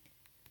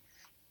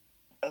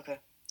Okay.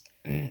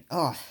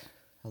 Oh,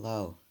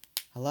 hello.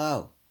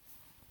 Hello.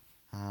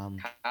 Um,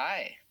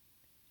 Hi.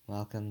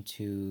 Welcome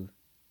to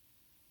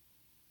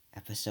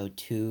episode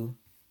 2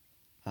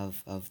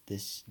 of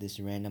this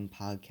random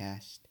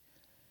podcast.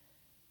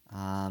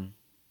 Um,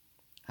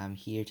 I'm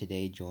here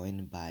today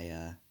joined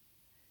by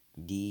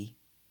D,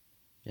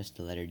 just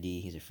the letter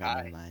D. He's a friend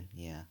of Hi. mine.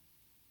 Yeah.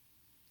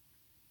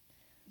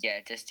 Yeah,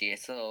 just you.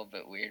 It's a little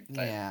bit weird,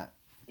 but Yeah.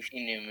 if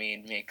you knew me,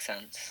 it'd make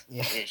sense.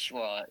 Yeah. Ish.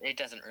 Well, it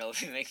doesn't really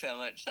make that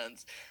much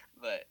sense,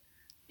 but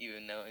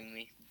even knowing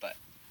me, but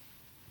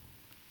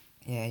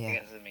Yeah, I yeah.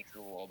 guess it makes a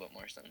little bit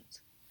more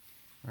sense.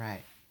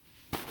 Right.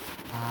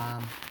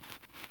 Um,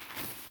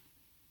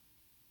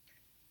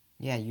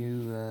 yeah,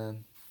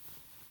 you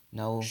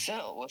know.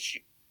 So, what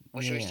Yeah,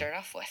 should we yeah. start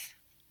off with?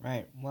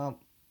 Right. Well,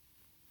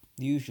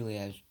 usually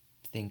I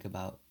think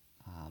about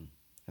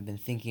I've been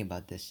thinking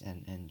about this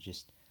and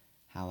just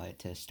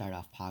to start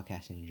off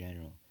podcasts in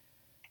general.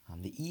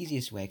 The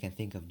easiest way I can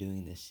think of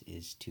doing this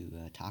is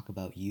to talk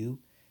about you,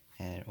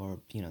 or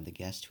the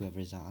guest,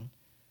 whoever's on.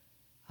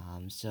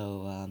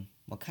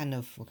 What kind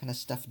of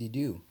stuff do you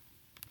do?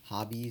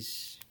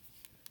 Hobbies?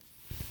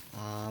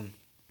 Um,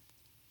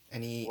 What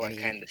any?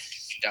 kind of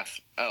stuff?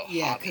 Oh,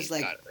 Yeah, cause hobbies.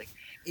 like Got it. Like,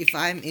 if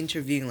I'm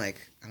interviewing I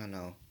don't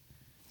know,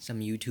 some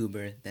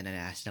YouTuber, then I'd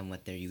ask them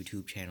what their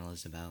YouTube channel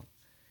is about.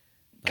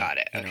 But got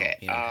it. Okay.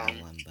 you don't have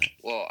one, but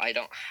Well, I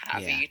don't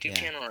have a yeah, YouTube yeah,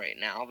 channel right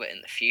now, but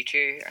in the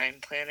future, I'm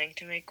planning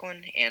to make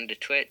one and a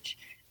Twitch,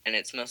 and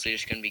it's mostly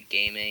just gonna be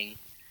gaming.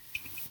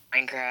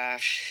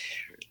 Minecraft,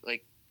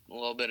 like a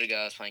little bit ago,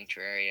 I was playing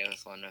Terraria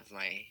with one of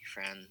my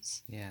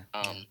friends. yeah,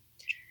 yeah.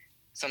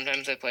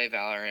 Sometimes I play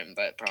Valorant,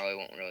 but probably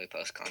won't really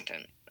post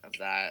content of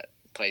that.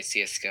 Play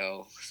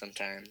CS:GO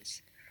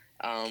sometimes.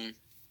 Um,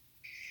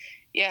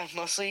 yeah,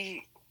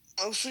 mostly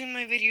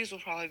my videos will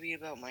probably be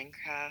about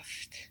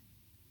Minecraft,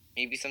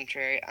 maybe some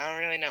Terraria. I don't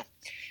really know.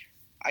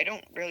 I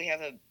don't really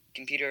have a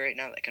computer right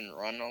now that can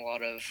run a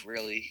lot of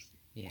really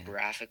Yeah.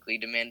 graphically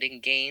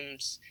demanding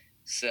games,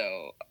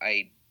 so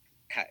I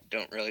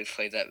don't really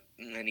play that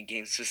many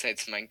games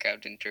besides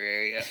Minecraft and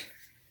Terraria.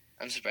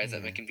 I'm surprised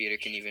that my Yeah. computer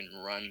can even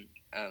run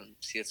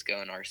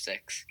CS:GO and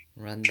R6.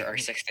 Run For the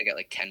R6 to get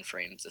like 10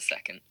 frames a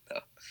second,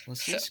 though. well.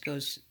 So,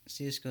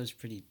 CS:GO's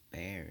pretty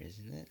bare,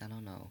 isn't it? I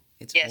don't know.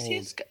 It's yeah, old.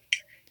 CS:GO,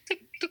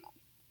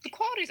 the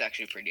quality is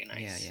actually pretty Yeah,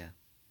 nice. yeah.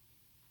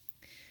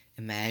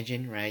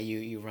 Imagine, right?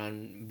 You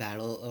run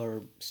Battle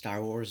or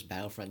Star Wars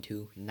Battlefront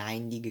 2,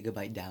 90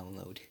 GB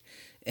download.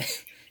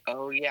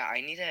 Oh, yeah,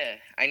 I need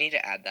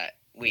to add that.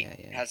 Wait, Yeah,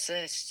 yeah. has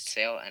the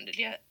sale ended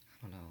yet?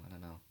 I don't know. I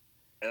don't know.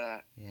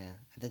 Uh, Yeah,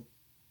 I don't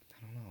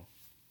know.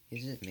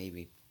 Is it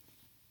maybe?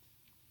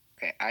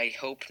 okay, I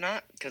hope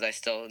not, because I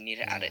still need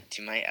to add Yeah. it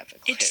to my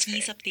Epic It's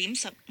library.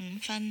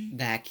 20:15.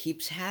 That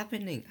keeps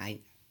happening.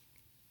 I'm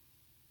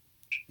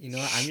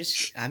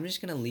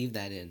just gonna leave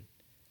that in.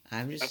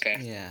 Okay.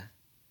 Yeah.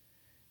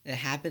 It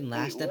happened Wait,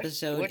 last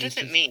episode. what does It's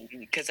it just mean?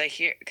 Because I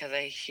hear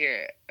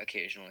it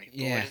occasionally, but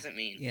what yeah, does it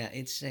mean? yeah.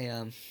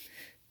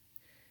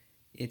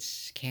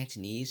 It's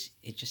Cantonese.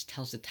 It just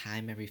tells the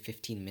time every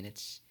 15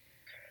 minutes.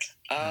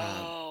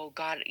 Oh,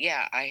 got it.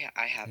 Yeah, I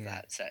have Yeah.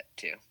 that set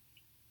too.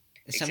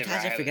 Except for I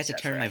Sometimes I have it forget to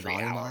set for turn my every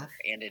volume hour off.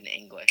 and in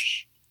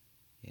English.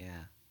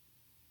 Yeah.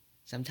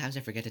 Sometimes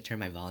I forget to turn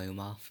my volume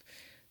off,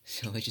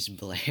 so it just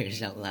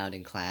blares out loud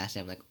in class.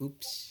 And I'm like,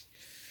 "Oops,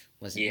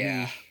 wasn't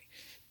Yeah, me.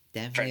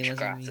 Definitely French wasn't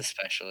class me."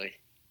 especially.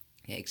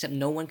 Yeah. Except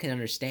no one can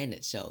understand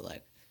it. So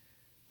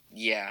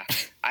Yeah,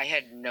 I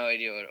had no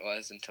idea what it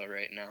was until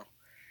right now.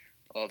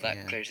 Well, that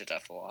yeah, clears it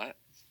up a lot.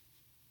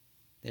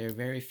 there are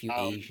very few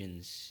Um,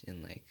 Asians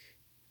in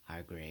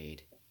our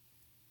grade.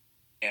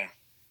 yeah.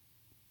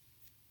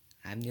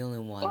 I'm the only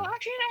Well, one.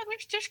 actually, no.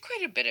 There's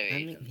quite a bit of I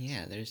mean, Asians.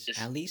 yeah. There's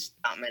Just at least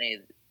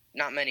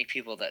not many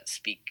people that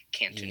speak yeah,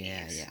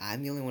 Cantonese. yeah.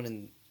 I'm the only one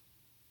in.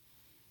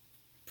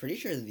 Pretty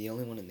sure the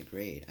only one in the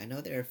grade. I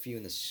know there are a few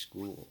in the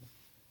school,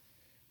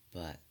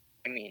 but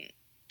I mean,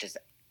 does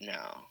that,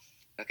 no?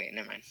 Okay,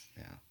 never mind.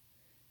 yeah,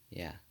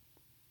 yeah.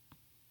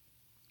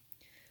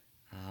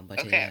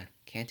 Okay. Yeah,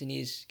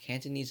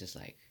 Cantonese is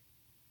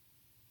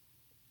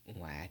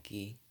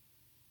wacky,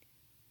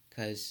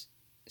 cause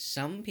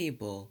some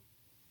people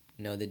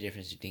know the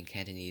difference between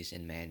Cantonese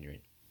and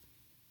Mandarin,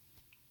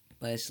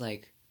 but it's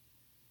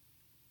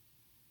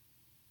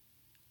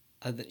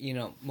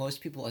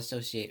most people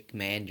associate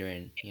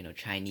Mandarin,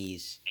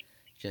 Chinese,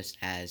 just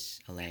as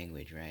a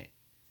language, right?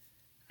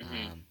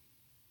 Mm-hmm. Um,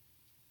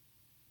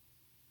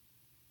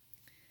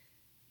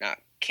 Now,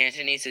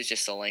 Cantonese is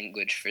just a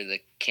language for the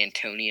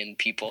Cantonian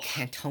people.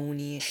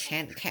 Cantonian,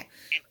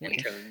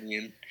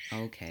 Cantonian.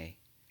 okay.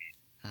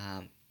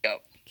 Um,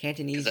 Yep.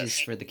 Cantonese is That's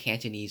for the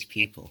Cantonese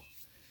people.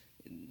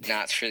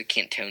 not for the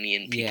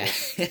Cantonian people.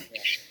 Yeah.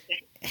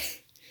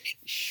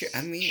 Sure.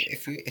 I mean,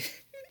 if you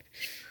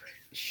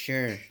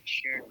sure.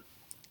 Sure.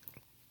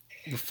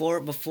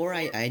 Before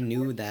I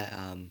knew that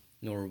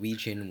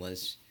Norwegian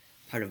was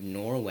part of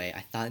Norway,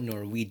 I thought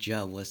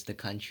Norwegia was the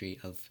country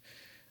of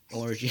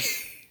origin.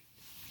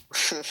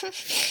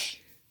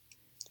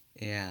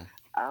 Yeah,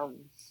 um.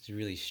 it's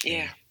really strange.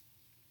 Yeah.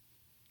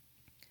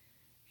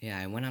 Yeah,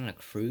 I went on a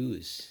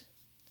cruise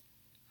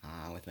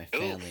with my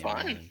Oh, family fun.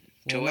 around.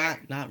 To Well,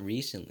 where? not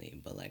recently,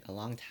 but like a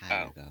long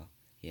time Oh, ago.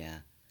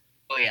 Yeah,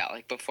 oh yeah,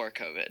 like before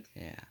COVID.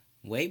 yeah,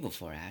 way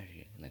before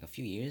actually, like a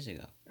few years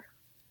ago.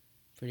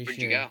 Pretty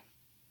Where'd you sure. go?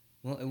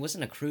 Well, it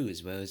wasn't a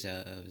cruise, but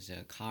it was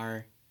a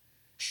car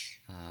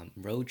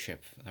road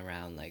trip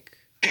around like.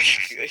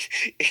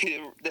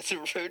 That's a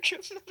road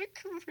trip, not a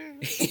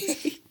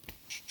cruise.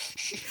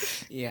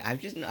 Yeah,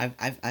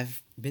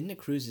 I've been to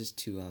cruises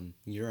to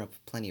Europe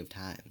plenty of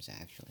times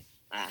actually,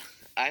 Ah,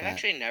 I've but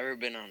actually never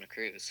been on a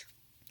cruise.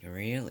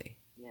 really,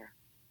 Yeah,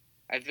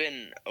 I've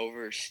been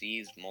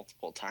overseas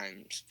multiple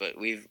times, but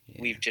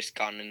yeah, we've just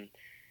gone and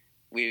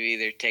we've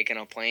either taken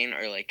a plane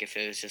or like if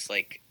it was just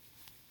like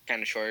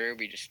kind of shorter,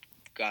 we just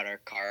got our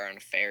car on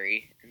a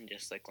ferry and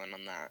just like went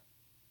on that.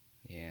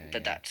 yeah,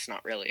 But yeah, that's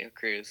not really a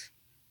cruise.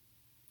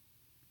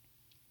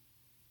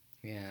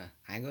 yeah.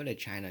 I go to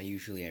China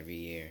usually every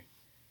year,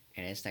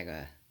 and it's like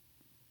a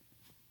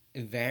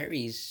it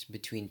varies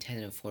between 10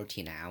 and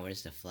 14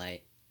 hours the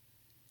flight,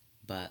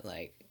 but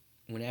like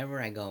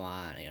whenever I go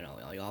on,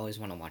 you always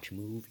want to watch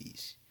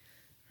movies,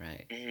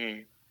 right?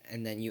 Hmm.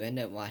 And then you end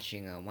up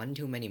watching one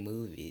too many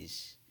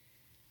movies,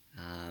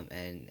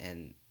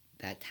 and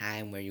that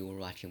time where you were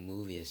watching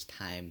movies is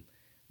time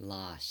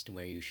lost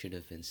where you should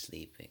have been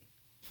sleeping.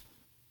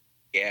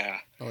 Yeah,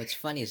 But what's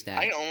funny is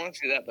I that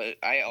almost do that, but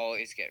I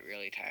always get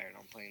really tired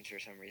on planes for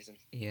some reason.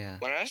 yeah,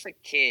 When I was a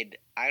kid,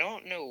 I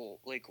don't know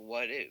like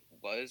what it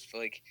was, but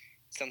like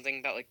something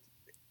about like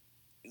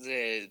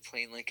the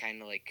plane like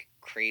kind of like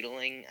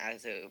cradling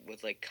as it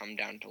would like come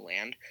down to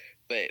land,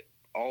 but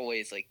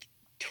always like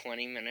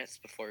 20 minutes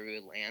before we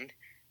would land,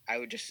 I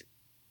would just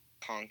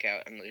conk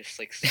out and just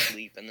like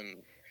sleep, and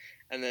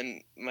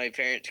then my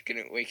parents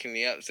couldn't wake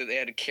me up, so they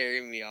had to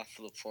carry me off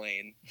the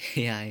plane.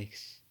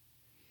 yikes,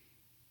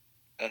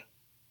 Uh,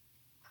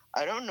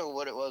 I don't know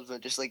what it was, but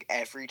just like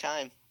every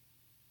time.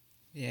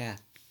 yeah,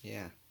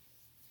 yeah,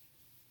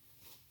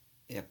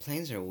 yeah.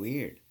 Planes are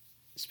weird,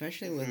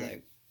 especially with Hmm.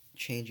 like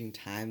changing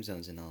time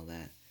zones and all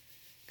that.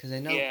 Because I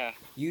know Yeah.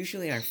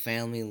 usually our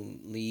family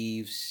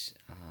leaves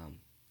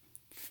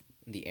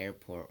the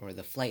airport or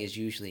the flight is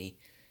usually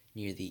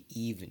near the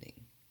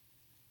evening.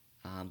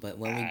 But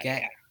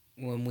Yeah.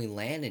 when we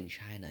land in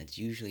China, it's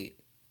usually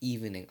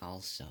evening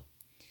also.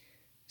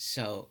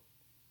 So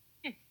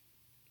Hmm.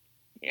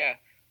 Yeah.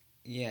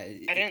 yeah,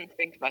 I didn't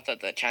think about that.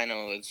 That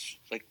China was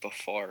like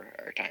before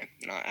our time,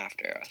 not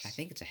after I us.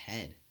 think it's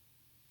ahead.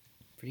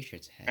 Pretty sure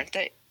it's ahead. Aren't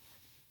they?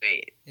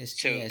 Wait. It's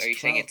So yeah, it's are you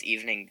saying 12. it's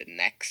evening the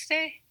next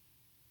day?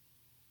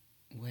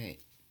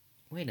 Wait,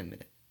 wait a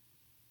minute.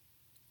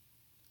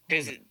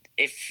 Hold Because on.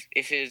 if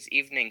it was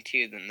evening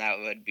too, then that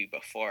would be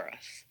before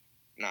us,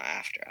 not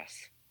after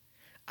us.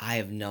 I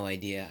have no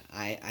idea.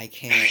 I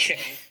can't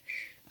Okay.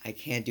 I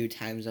can't do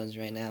time zones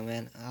right now,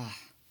 man. Ah,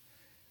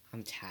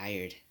 I'm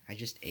tired. I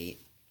just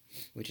ate,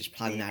 which is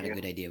probably Me not a too.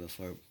 good idea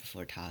before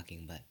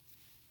talking, but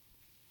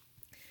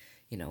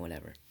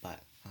whatever.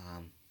 But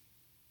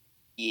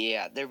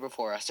Yeah, they're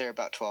before us. They're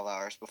about 12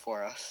 hours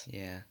before us.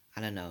 yeah,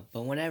 I don't know.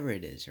 But whatever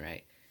it is,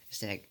 right?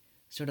 It's like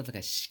sort of like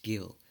a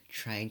skill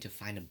trying to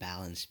find a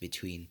balance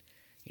between,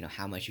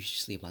 how much you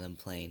should sleep on the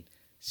plane,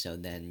 so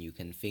then you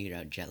can figure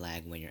out jet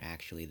lag when you're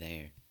actually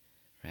there,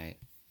 right?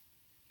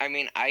 I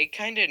mean, I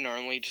kind of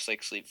normally just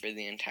like sleep for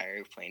the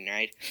entire plane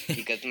ride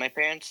because my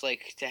parents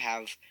like to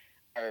have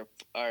our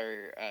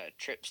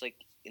trips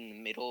like in the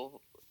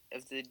middle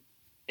of the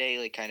day,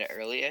 like kind of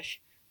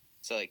early-ish,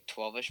 so like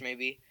 12ish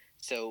maybe.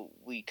 So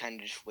we kind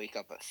of just wake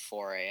up at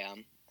 4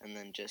 a.m. and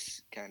then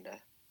just kind of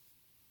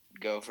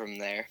go from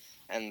there.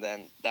 And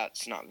then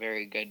that's not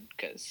very good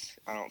because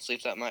I don't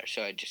sleep that much,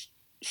 so I just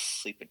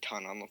sleep a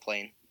ton on the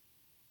plane.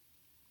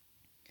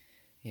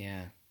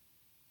 Yeah.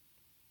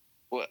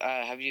 Well,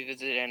 have you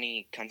visited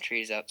any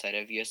countries outside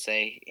of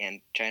USA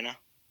and China?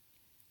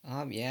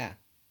 Yeah.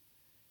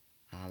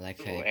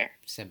 Like I Where?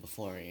 said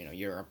before,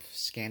 Europe,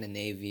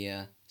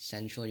 Scandinavia,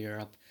 Central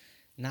Europe,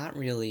 not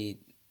really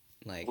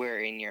like Where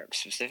in Europe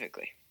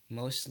specifically?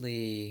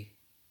 mostly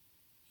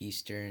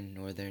Eastern,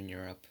 Northern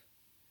Europe.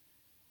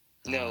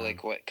 No, Um,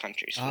 like what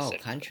country oh, specifically?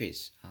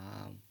 countries.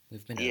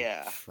 We've been to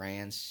Yeah.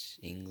 France,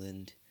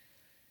 England.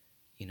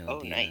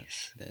 Oh,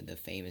 nice. The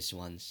famous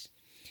ones.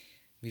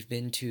 We've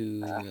been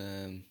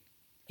to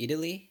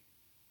Italy.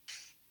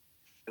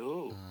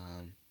 Ooh,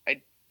 Um,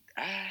 I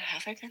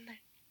have I been there?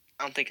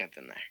 I don't think I've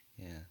been there.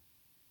 yeah.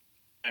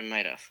 I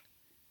might have.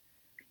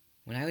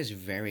 When I was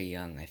very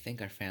young, I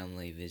think our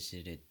family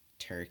visited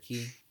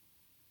Turkey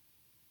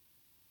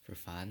for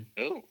fun.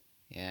 Ooh,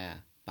 Yeah,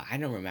 but I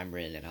don't remember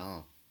it at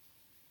all.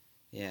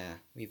 Yeah,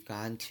 we've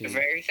gone they're to.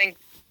 very think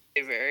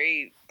they're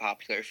very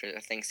popular for the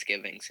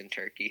Thanksgivings in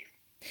Turkey.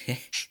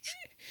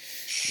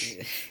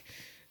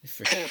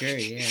 For sure,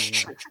 yeah,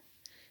 yeah.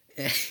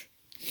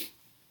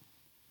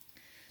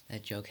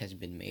 That joke has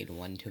been made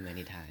one too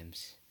many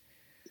times.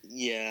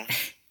 Yeah.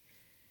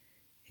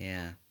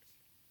 Yeah.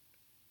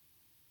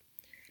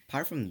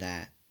 Apart from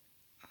that,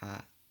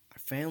 our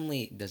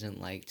family doesn't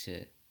like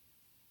to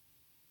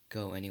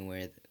go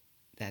anywhere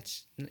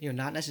that's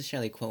not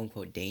necessarily quote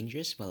unquote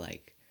dangerous, but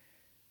like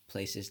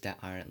places that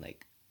aren't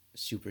like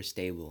super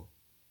stable.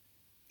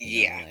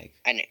 Yeah, Like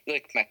I know,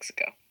 like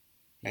Mexico.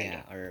 I know. yeah,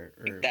 Like or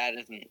that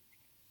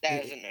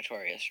it isn't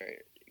notorious for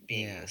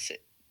being yeah, the city.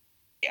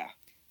 Yeah.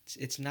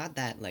 it's not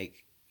that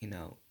like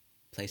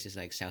places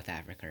like South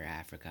Africa or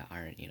Africa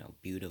aren't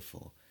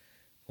beautiful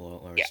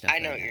or Yeah, stuff I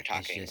know like what you're that.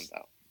 It's talking just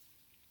about.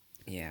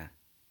 yeah,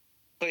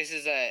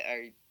 Places that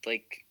are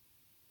like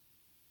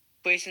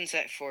places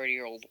that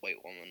 40-year-old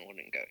white woman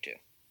wouldn't go to.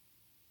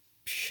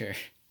 sure.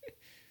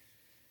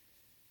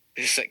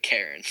 Just like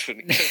Karens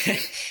wouldn't go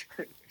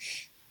to.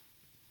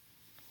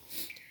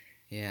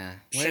 Yeah.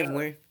 So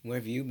Where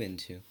have you been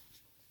to?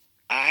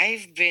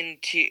 I've been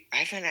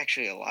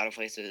actually a lot of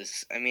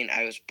places. I mean,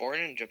 I was born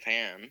in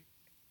Japan,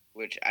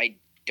 which I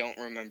don't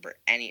remember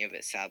any of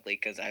it sadly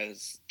because I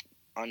was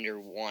under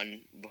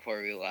one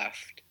before we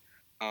left.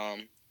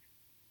 Um,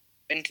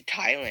 been to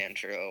Thailand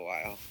for a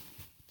while.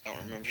 Don't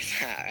remember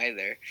that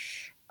either.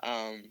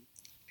 Um,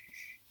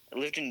 I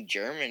lived in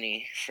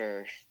Germany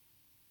for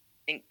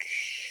I think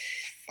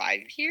 5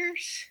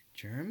 years.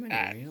 Germany,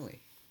 Uh,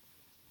 really?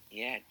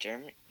 yeah,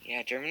 Germany.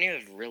 Yeah, Germany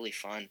was really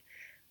fun.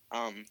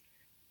 Um,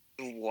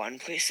 the one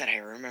place that I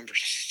remember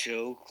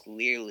so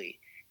clearly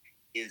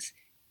is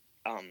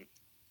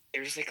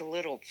there's like a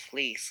little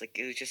place, like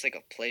it was just like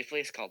a play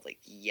place called like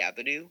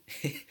Yabadoo,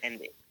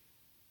 and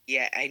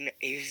yeah,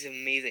 it was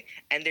amazing.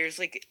 And there's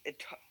like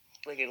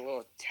like a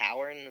little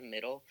tower in the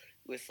middle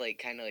with like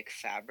kind of like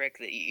fabric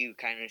that you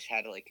kind of just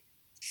had to like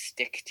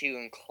stick to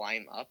and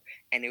climb up,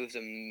 and it was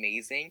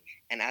amazing.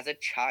 And as a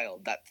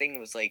child, that thing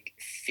was like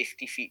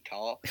 50 feet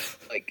tall.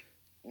 Like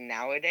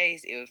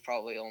nowadays, it was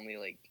probably only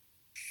like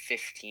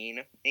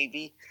 15,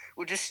 maybe,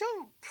 which is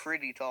still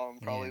pretty tall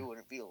and probably Yeah.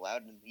 wouldn't be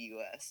allowed in the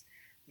U.S.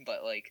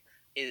 But like,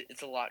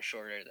 it's a lot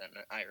shorter than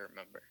I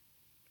remember.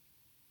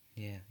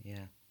 Yeah,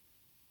 yeah.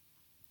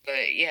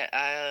 But yeah,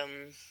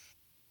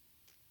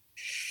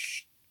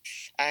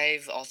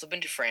 I've also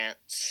been to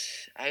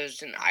France. I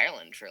was in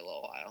Ireland for a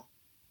little while.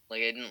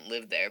 Like I didn't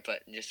live there,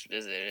 but just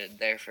visited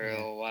there for a Yeah.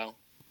 little while.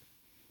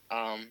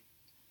 Um,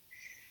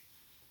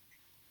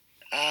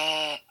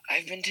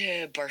 I've been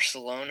to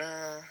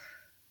Barcelona.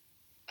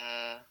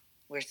 Uh,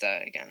 where's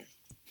that again?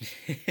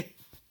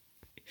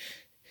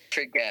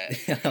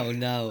 Forget. Oh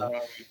no.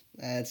 Um,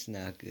 That's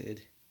not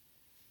good.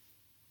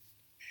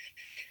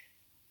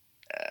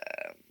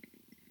 uh,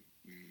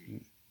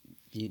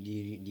 Do you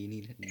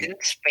need it's in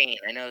Spain.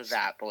 I know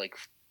that, but like,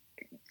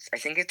 I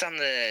think it's on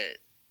the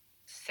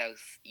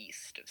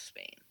southeast of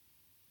Spain.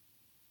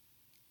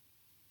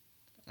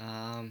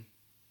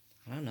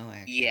 I don't know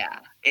actually. Yeah,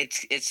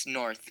 it's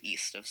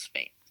northeast of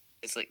Spain.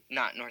 It's like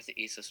not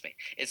northeast of Spain.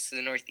 It's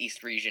the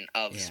northeast region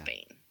of Yeah.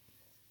 Spain.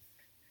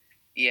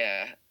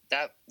 Yeah,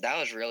 that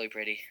was really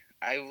pretty.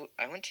 I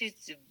went to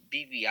the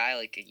BVI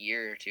like a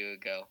year or two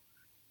ago,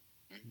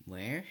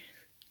 Where?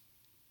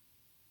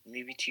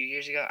 maybe 2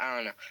 years ago. I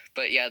don't know,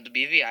 but yeah, the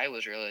BVI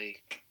was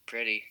really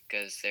pretty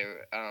because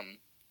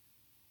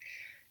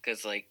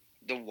like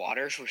the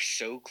waters were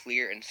so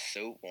clear and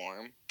so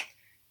warm.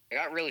 I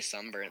got really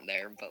sunburned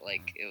there, but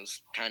like it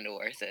was kind of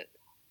worth it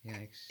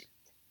Yikes.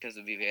 because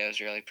the BVI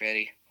was really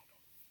pretty.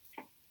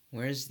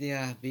 Where's the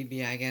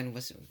BBI again?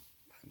 What's the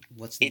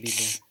BBI?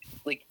 It's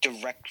like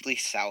directly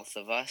south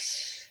of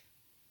us,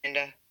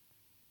 kinda.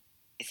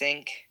 I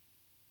think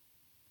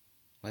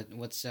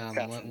What's south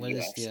of the what is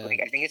U.S. the Like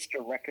I think it's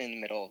directly in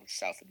the middle of the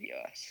south of the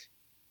U.S.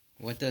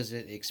 what does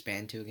it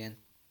expand to again?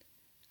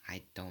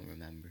 I don't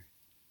remember.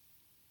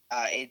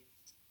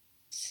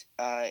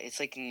 It's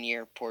like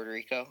near Puerto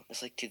Rico.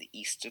 It's like to the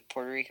east of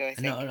Puerto Rico, I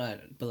No, think. no,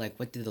 but like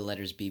what did the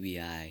letters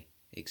BBI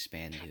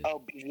expand to?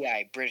 Oh,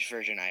 BVI, British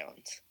Virgin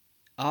Islands.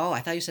 Oh,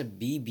 I thought you said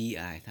BBI.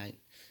 I thought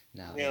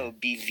no, yeah. No,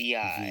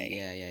 BVI.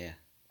 Yeah, yeah, yeah.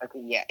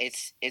 Okay, yeah,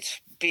 it's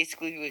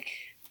basically like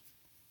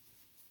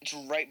it's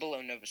right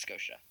below Nova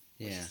Scotia,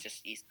 which Yeah. is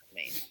just east of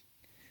Maine.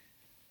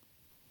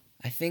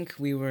 I think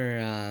we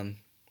were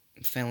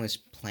family's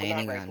Well, not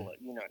planning right on below.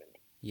 You know what I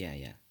mean. yeah,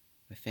 yeah.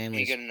 My If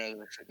you family's go to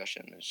Nova Scotia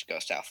and then just go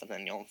south, and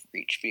then you'll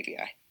reach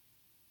BVI.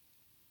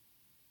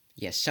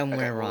 yeah,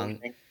 Okay, what were you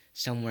saying?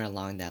 somewhere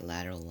along that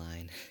lateral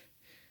line.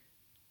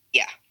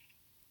 Yeah,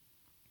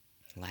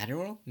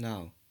 Lateral?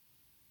 No.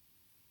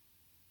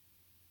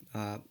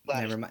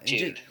 Never mind.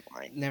 Just latitude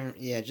line. never.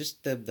 Yeah,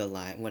 just the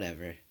line.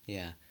 Whatever.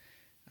 Yeah.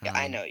 Yeah,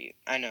 I Um. know you.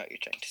 I know what you're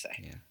trying to say.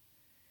 Yeah.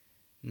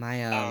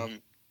 My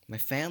Um, my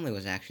family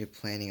was actually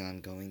planning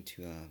on going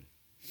to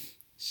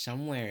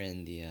somewhere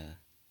in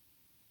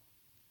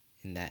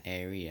that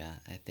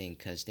area. I think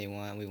because we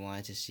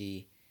wanted to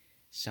see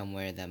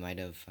somewhere that might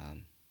have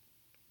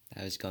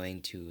that was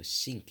going to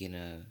sink in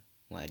a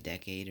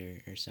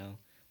decade or so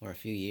or a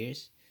few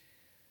years.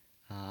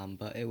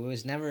 But it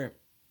was never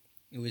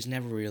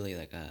really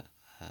like a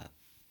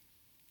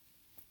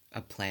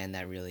plan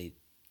that really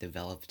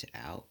developed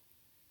out.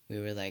 We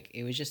were like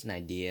it was just an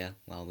idea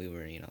while we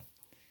were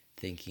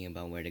thinking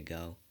about where to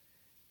go.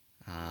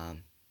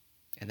 Um,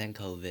 and then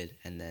COVID,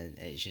 and then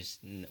it's just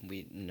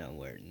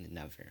we're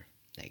never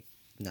like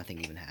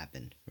nothing even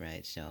happened,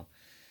 right? So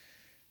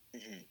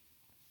Hmm.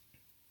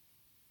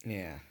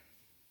 Yeah.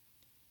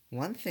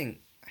 One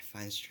thing I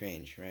find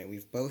strange, right?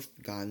 We've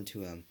both gone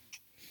to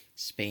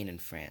Spain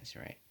and France,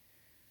 right?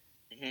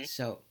 Hmm.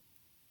 So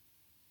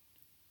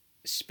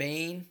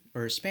Spain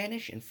or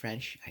Spanish and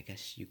French, I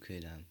guess you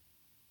could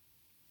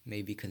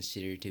maybe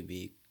consider to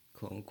be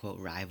quote unquote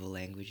rival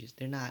languages.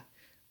 They're not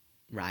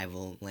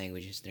rival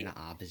languages. They're not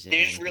opposite or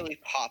They're just anything. really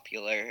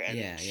popular, and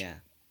Yeah, yeah,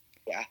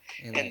 yeah,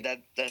 and and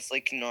like that's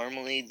like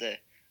normally the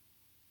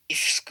if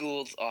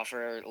schools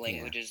offer yeah,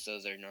 languages,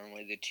 those are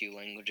normally the two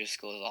languages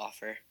schools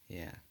offer.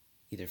 yeah,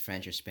 either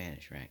French or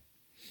Spanish, right?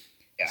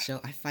 Yeah.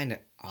 So I find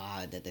it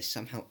odd that they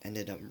somehow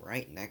ended up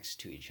right next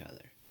to each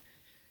other.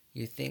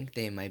 You think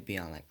they might be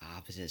on like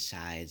opposite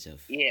sides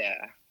of,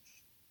 Yeah.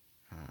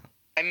 uh,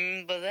 I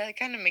mean, but that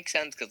kind of makes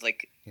sense because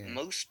like yeah,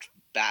 most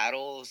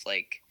battles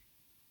like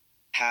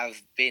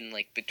have been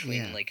like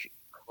between yeah, like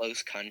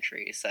close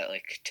countries that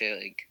like to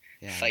like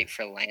yeah, yeah, fight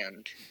for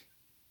land.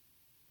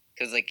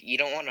 Because like you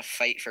don't want to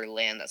fight for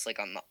land that's like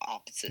on the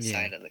opposite yeah.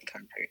 side of the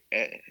country.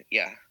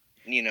 Yeah,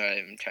 you know what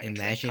I'm trying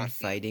to say. Imagine Continent.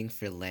 fighting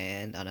for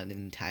land on an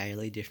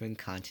entirely different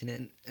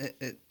continent.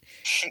 It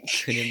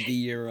couldn't be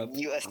Europe.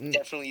 U.S.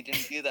 definitely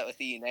didn't do that with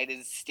the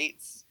United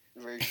States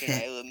Virgin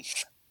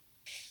Islands.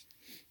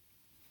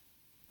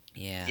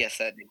 Yeah. Yes,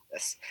 that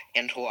exists,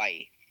 and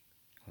Hawaii.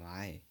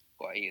 Why?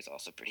 Hawaii is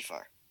also pretty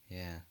far.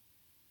 Yeah.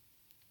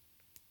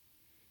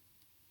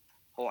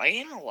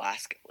 Hawaii and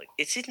Alaska, like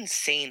it's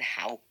insane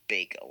how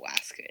big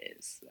Alaska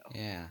is, though.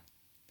 Yeah.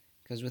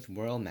 Because with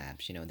world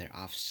maps, they're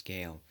off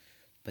scale.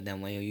 But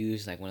then when you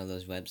use like one of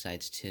those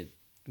websites to,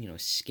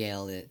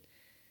 scale it,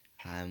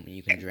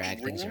 you can Yeah, drag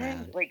things Greenland,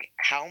 around. like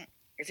how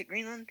is it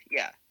Greenland?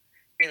 Yeah,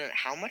 Greenland.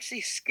 How much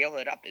they scale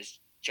it up is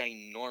Yeah,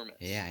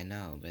 ginormous. I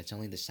know, but it's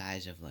only the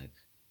size of like,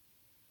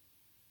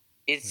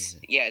 what is It's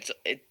it? yeah,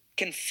 it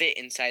can fit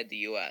inside the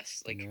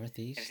U.S. The Like I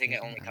Northeast, think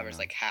it maybe? only I don't covers know.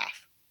 like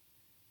half.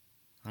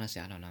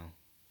 Honestly, I don't know.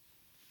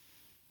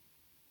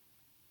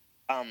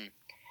 Um,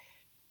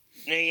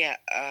 no, yeah.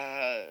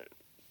 I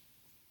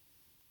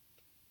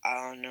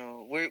don't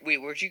know.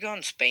 Where'd you go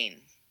in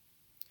Spain?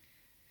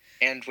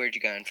 And where'd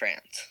you go in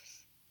France?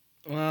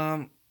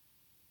 Um,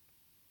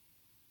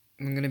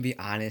 I'm gonna be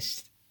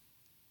honest.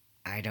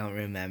 I don't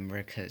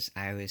remember because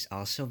I was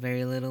also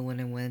very little when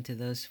I went to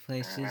those Uh,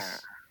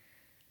 places.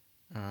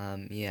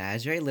 Yeah, I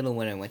was very little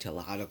when I went to a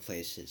lot of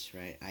places,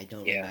 right? I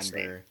don't yeah, same.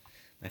 remember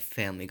my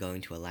family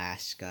going to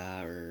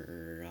Alaska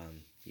or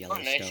Oh,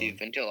 nice. You've Yellowstone.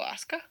 been to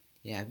Alaska?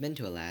 Yeah, I've been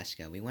to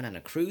Alaska. We went on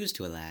a cruise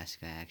to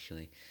Alaska,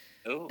 actually.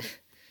 Oh.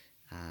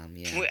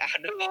 Yeah. Wait,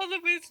 out of all the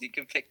places you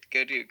can pick to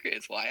go to a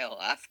cruise, why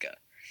Alaska?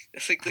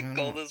 It's like I the don't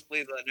know. coldest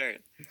place on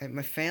earth.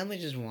 My family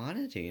just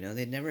wanted to,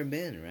 they'd never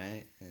been,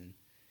 right? And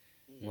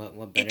Mhm.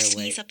 what better X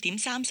way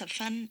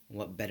 20:30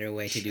 what better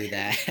way to do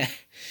that?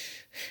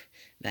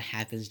 That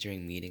happens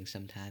during meetings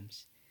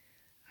sometimes.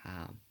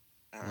 Um,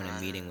 when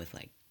I'm meeting Ah. with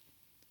like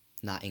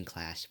not in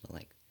class, but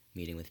like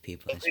meeting with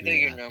people, it's Luckily, though,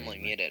 really you're awkward. normally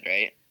But muted,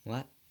 right?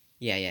 what?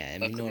 Yeah, yeah.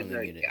 I'm Luckily, normally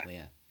though, muted, yeah. but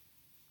yeah.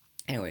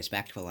 Anyways,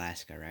 back to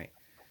Alaska, right?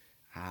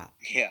 Uh,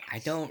 Yeah. I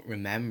don't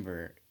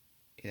remember,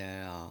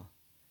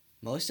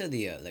 most of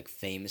the like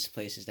famous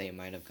places that you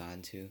might have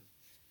gone to.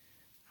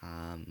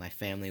 My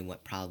family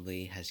what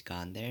probably has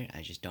gone there.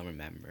 I just don't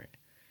remember it.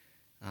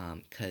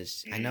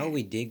 Cause I know Mm.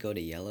 we did go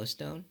to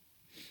Yellowstone,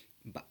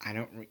 but I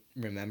don't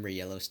remember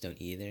Yellowstone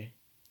either.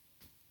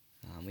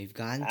 We've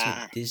gone to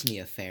Ah. Disney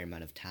a fair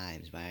amount of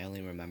times, but I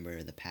only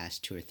remember the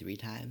past 2 or 3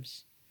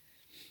 times.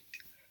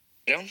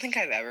 I don't think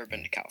I've ever been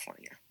Yeah. to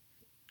California.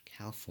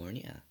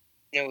 California,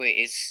 No,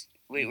 wait,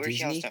 where's Disney.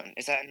 Yellowstone?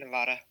 Is that in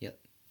Nevada? Yep.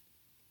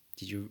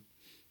 Did you?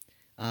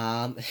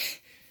 Um,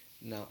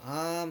 no.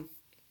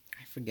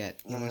 I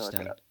forget Let me look it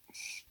Yellowstone. up.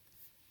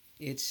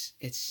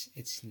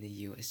 It's in the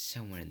U. It's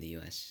somewhere in the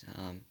U.S.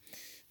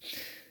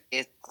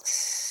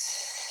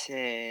 It's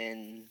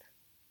in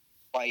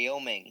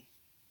Wyoming.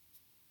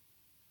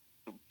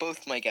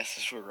 Both my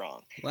guesses were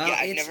wrong. Well, Yeah,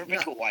 I've it's never been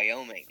not. to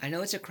Wyoming. I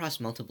know it's across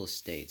multiple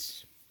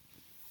states.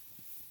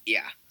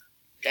 Yeah,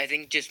 I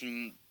think just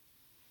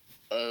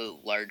a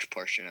large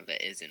portion of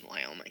it is in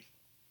Wyoming.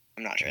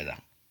 I'm not sure Yeah.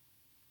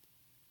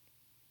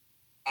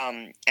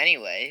 though.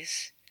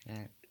 Anyways,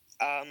 Yeah.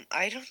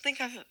 I don't think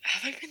have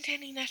I been to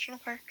any national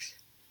parks?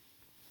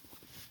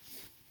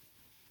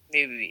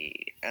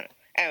 Maybe. I don't know.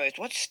 Anyways,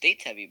 what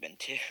states have you been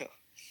to?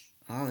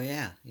 Oh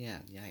yeah, yeah.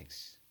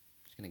 Yikes.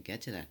 I was gonna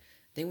get to that.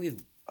 I think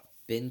we've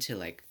been to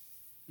like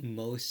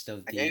most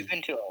of I know you've the.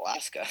 been to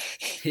Alaska.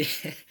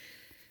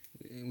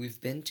 We've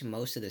been to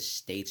most of the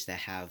states that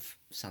have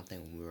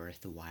something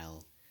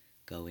worthwhile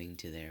going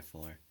to there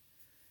for.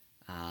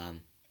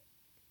 Um,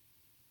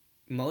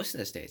 most of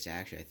the states,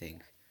 actually, I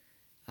think.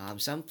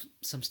 Some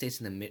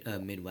states in the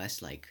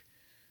Midwest, like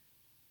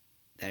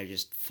that are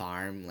just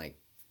farm. Like,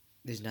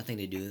 there's nothing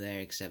to do there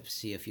except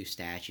see a few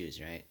statues,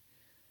 right?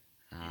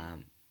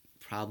 Um,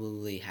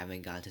 Probably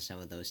haven't gone to some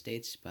of those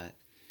states, but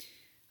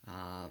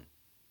um,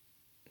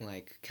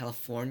 like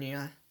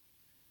California,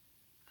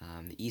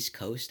 the East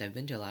Coast. I've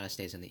been to a lot of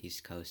states on the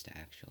East Coast,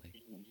 actually.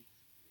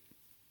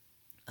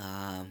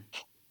 Um,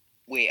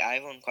 Wait, I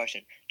have one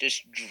question. Does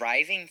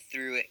driving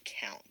through it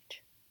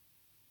count?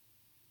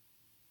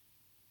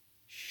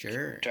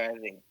 Sure.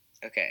 Driving.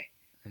 Okay.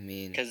 I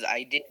mean, Because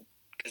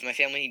my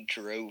family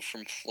drove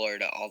from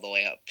Florida all the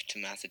way up to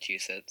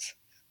Massachusetts.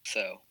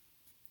 So,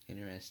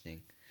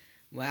 interesting.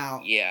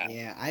 Well, yeah.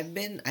 yeah, I've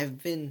been.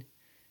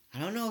 I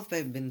don't know if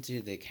I've been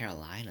to the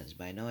Carolinas,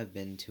 but I know I've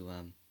been to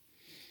um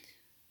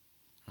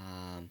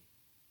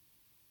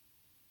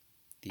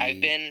I've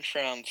the been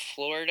from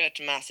Florida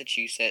to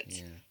Massachusetts,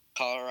 yeah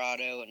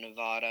Colorado,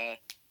 Nevada.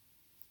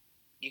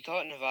 You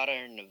call it Nevada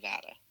or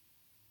Nevada?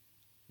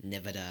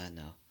 Nevada,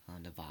 no,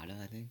 Nevada,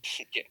 I think.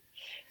 Yeah,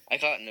 I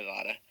call it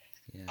Nevada.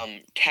 Yeah.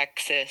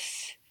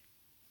 Texas.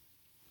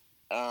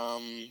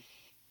 Um,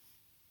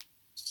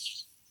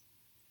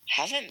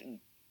 haven't.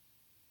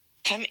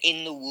 Time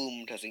in the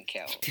womb doesn't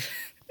count.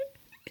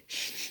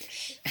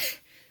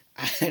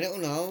 I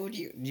don't know.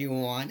 Do you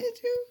want it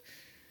to?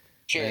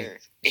 Sure.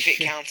 Like, If it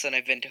sure. counts, then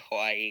I've been to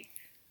Hawaii.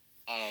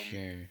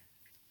 Sure.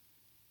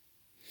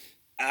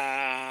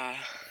 Uh,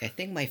 I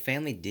think my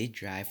family did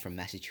drive from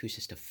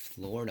Massachusetts to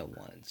Florida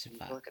once.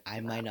 But look at I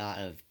that. might not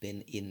have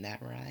been in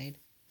that ride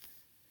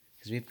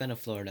because we've been to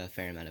Florida a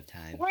fair amount of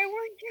times. Why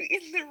weren't you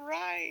in the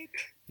ride?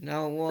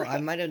 No, well, I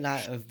might have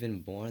not have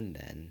been born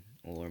then,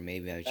 or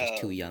maybe I was just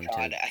too Oh young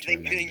God, I to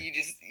think remember.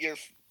 your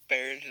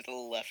parents just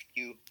left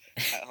you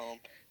at home.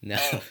 No.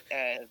 Oh,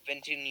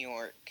 been to New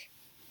York.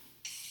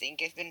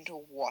 Think I've been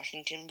to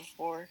Washington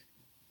before.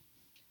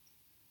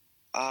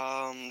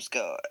 Let's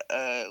go.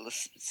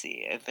 Let's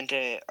see. I've been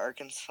to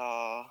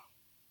Arkansas,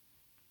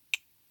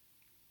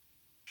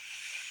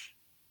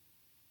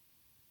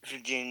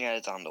 Virginia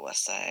is on the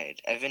west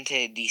side. I've been to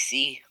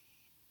DC.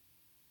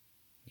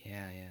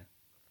 Yeah, yeah.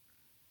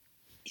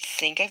 I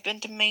think I've been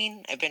to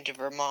Maine. I've been to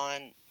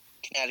Vermont,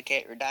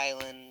 Connecticut, Rhode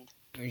Island,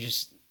 We're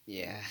just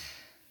yeah.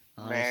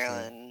 Honestly,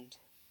 Maryland.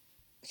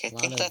 Okay, I a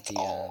lot think of that's the.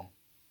 all.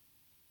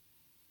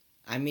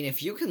 I mean,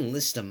 if you can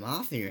list them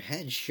off in your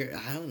head, sure.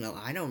 I don't know.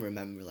 I don't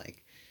remember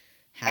like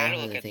I half gotta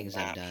of look the at the things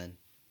I've map. done.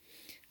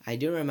 I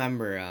do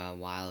remember a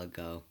while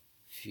ago,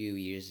 a few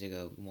years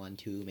ago, 1,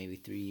 2, maybe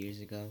 3 years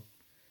ago.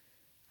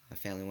 My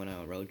family went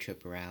on a road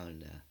trip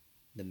around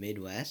the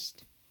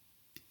Midwest.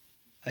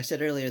 I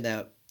said earlier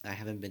that I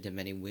haven't been to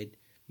many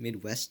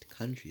Midwest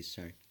countries.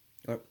 Sorry,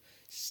 or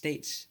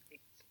states.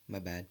 My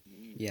bad.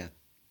 Yeah,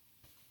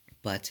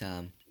 but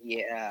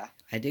Yeah.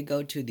 I did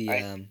go to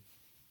I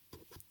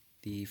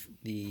the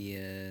the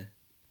uh,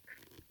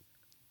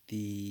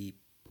 the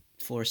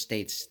four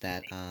states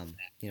that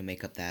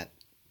make up that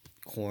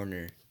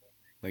corner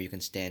where you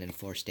can stand in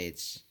four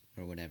states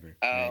or whatever,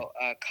 right?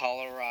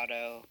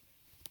 Colorado.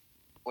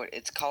 What?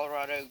 It's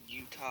Colorado,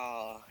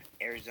 Utah,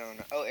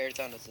 Arizona. Oh,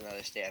 Arizona's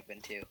another state I've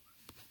been to.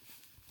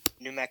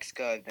 New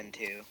Mexico I've been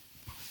to.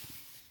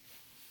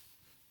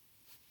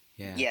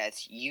 Yeah, Yeah,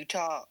 it's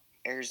Utah,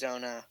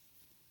 Arizona,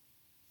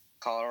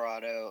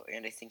 Colorado,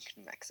 and I think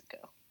New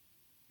Mexico.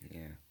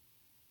 yeah.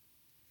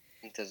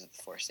 I think those are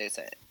the four states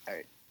that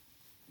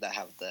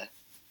have the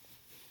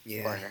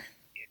Yeah. corner.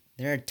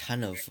 There are a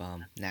ton of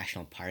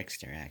national parks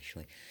there,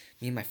 actually.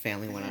 Me and my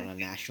family went on a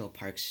national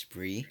park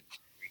spree.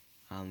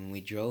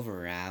 We drove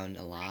around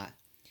a lot,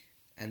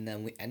 and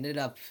then we ended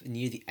up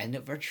near the end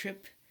of our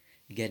trip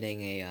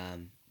getting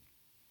a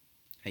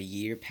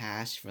year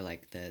pass for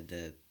like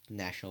the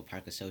National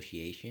Park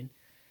Association,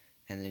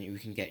 and then we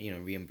can get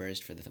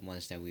reimbursed for the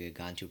ones that we had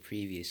gone to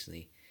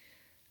previously.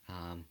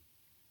 Um,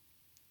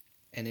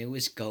 and it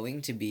was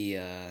going to be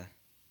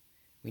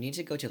we need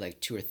to go to like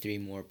 2 or 3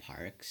 more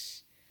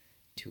parks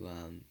to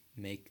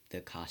make the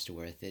cost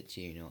worth it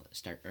to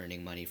start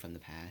earning money from the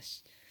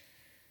pass.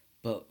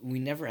 But we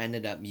never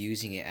ended up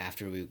using it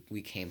after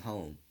we came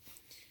home.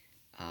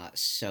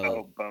 So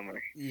Oh,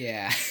 bummer.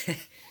 yeah,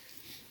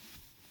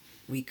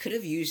 we could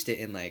have used it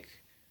in like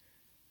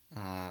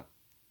uh,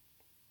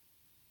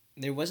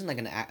 there wasn't like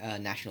a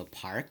national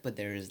park, but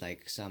there is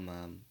like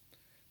some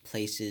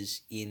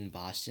places in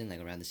Boston, like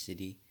around the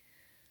city,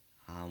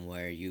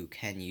 where you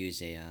can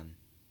use a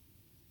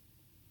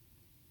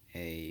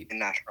A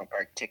national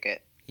park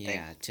ticket thing.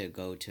 yeah to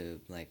go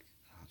to like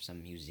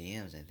some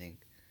museums. I think.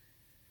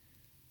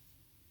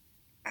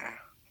 Ah,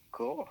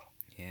 cool.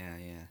 Yeah,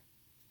 yeah.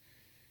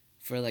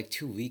 For like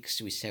 2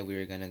 weeks, we said we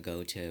were gonna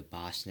go to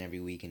Boston every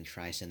week and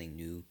try something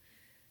new.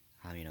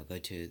 Go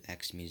to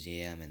X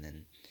museum and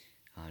then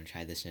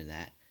try this or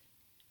that.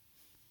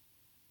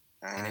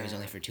 And it was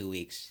only for 2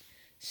 weeks.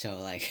 So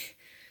like,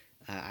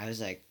 I was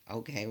like,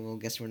 okay, well,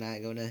 guess we're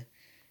not gonna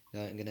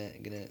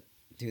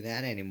do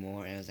that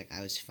anymore. And I was like,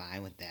 I was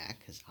fine with that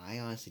because I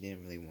honestly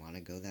didn't really want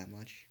to go that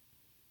much.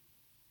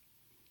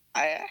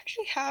 I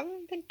actually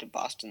haven't been to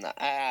Boston.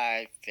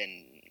 I've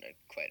been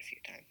quite a few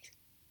times.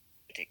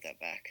 I take that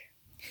back.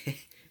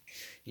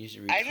 You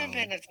should I haven't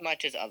recall. been as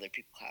much as other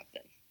people have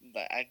been,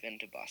 but I've been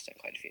to Boston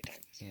quite a few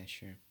times. Yeah,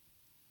 sure.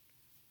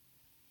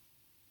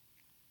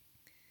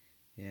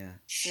 Yeah.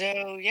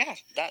 So yeah,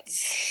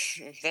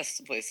 that's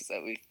the places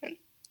that we've been.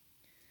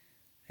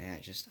 Yeah,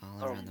 just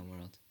all around the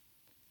world.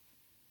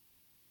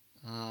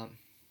 Um.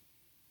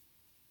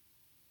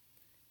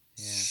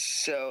 Yeah.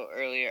 So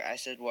earlier I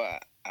said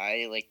what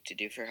I like to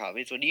do for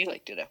hobbies. What do you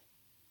like to do?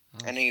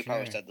 Oh, I know you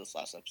probably sure. said this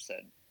last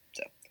episode,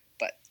 so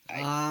but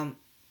I Um.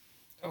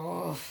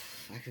 Oh,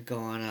 I could go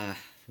on a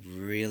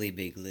really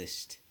big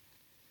list.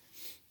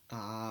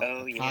 I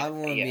oh yeah probably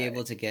won't be yeah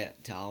able to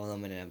get to all of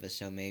them in an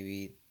episode.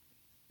 Maybe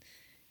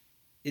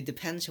it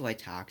depends who I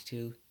talk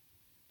to,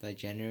 but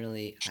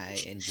generally I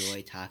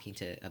enjoy talking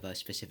to about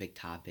specific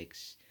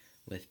topics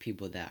with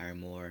people that are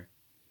more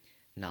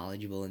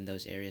knowledgeable in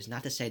those areas.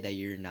 Not to say that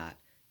you're not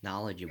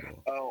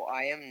knowledgeable. oh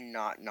I am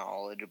not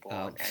knowledgeable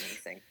Oh, on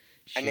anything.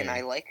 I mean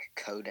I sure. like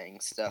coding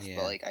stuff,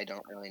 but Yeah. like I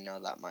don't really know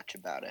that much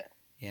about it.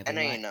 Yeah, I but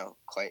know you my know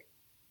quite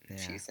a yeah.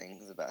 few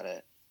things about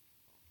it.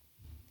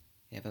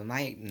 Yeah, but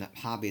my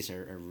hobbies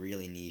are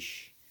really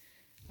niche.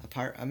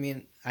 I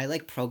mean, I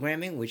like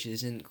programming, which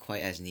isn't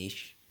quite as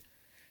niche.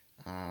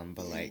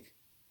 But Mhm. like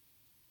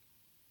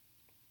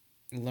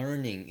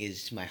learning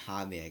is my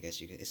hobby, I guess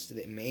you could. It's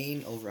the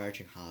main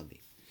overarching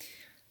hobby.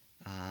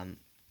 Um,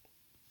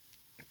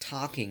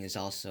 Talking is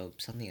also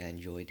something I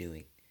enjoy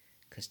doing,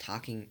 because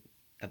talking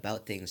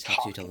about things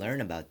helps you to Talking.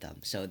 learn about them.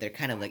 So they're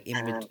kind of like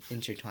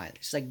intertwined.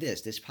 It's like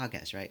this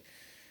podcast, right?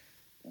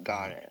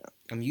 Got it.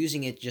 I'm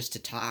using it just to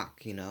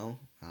talk, you know.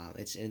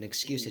 It's an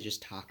excuse to Mhm.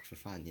 just talk for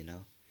fun, you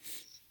know.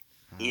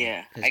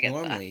 Yeah, I Because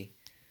get that. normally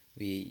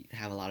we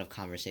have a lot of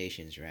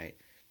conversations, right?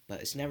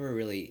 But it's never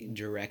really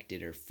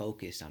directed or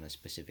focused on a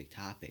specific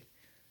topic.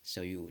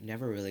 So you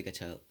never really get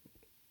to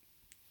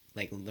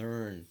like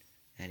learn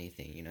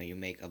anything. You know, you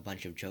make a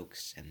bunch of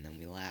jokes and then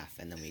we laugh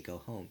and then we go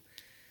home.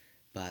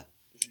 But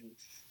Mhm.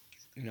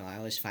 you know, I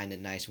always find it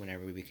nice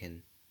whenever we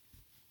can,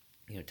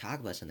 you know, talk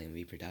about something and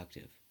be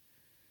productive.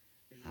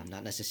 Mhm.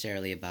 Not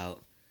necessarily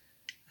about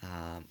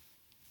um,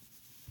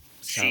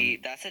 some See,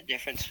 that's a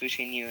difference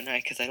between you and I,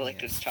 because I like yeah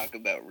to talk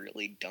about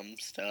really dumb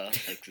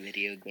stuff like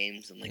video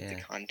games and like the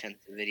yeah. content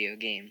of video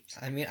games.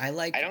 I mean, I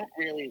I like don't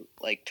really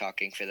like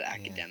talking for the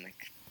yeah.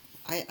 academic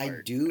I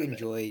part do of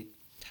it. enjoy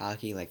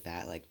talking like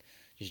that, like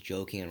just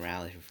joking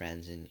around with your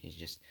friends and you're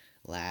just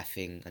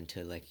laughing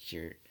until like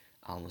you're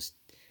almost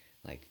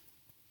like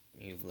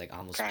you've like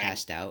almost Crying.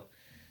 passed out.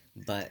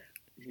 But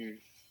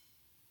Mhm.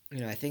 you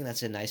know, I think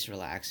that's a nice,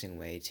 relaxing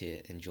way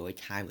to enjoy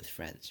time with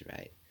friends,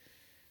 right?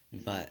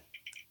 Mhm. But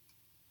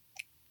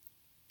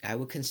I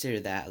would consider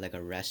that like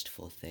a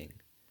restful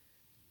thing,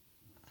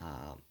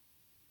 um,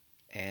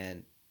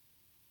 and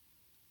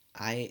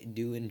I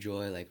do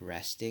enjoy like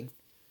resting.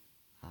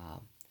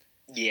 Um,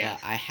 Yeah, but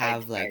I I,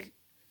 have I, like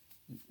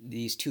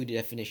these two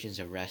definitions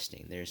of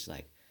resting. There's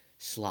like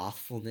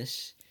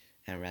slothfulness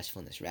and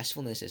restfulness.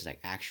 Restfulness is like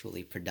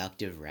actually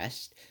productive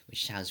rest,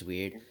 which sounds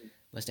weird, mhm.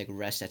 but it's like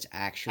rest that's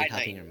actually I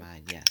know helping you your mean.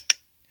 mind. Yeah,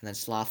 and then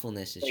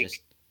slothfulness is Like,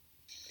 just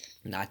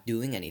not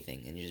doing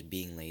anything and just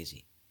being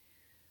lazy.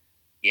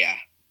 yeah,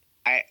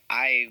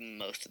 I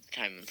most of the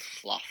time am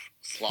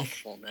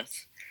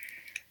slothfulness.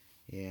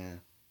 Yeah,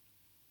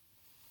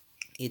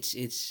 it's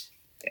it's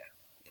Yeah,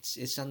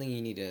 it's something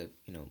you need to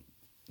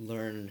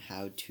learn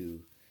how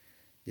to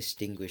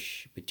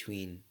distinguish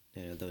between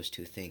those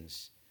two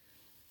things.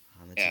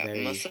 It's yeah.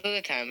 Most very of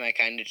the time, I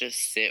kind of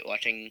just sit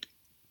watching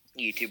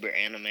YouTube or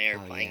anime or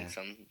oh playing yeah,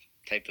 some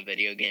type of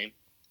video game.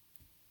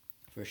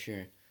 for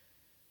sure.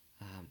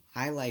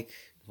 I like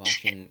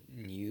watching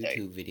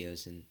Sorry. YouTube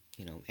videos and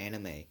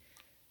anime.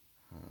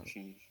 Um,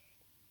 Mhm.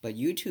 but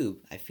YouTube,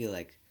 I feel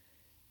like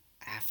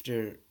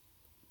after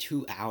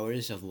 2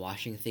 hours of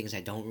watching things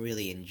I don't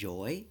really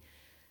enjoy,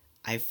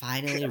 I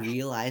finally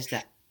realized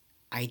that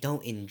I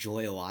don't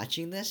enjoy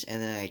watching this,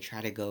 and then I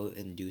try to go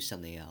and do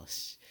something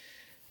else.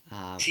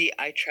 Um, See,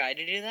 I try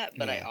to do that,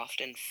 but I yeah,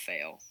 often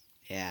fail.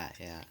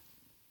 yeah.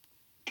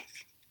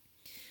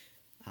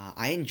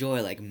 I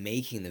enjoy like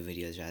making the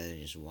videos rather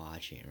than just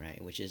watching,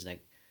 right? Which is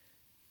like,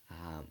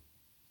 um,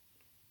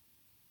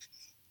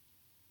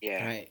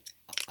 Yeah. right.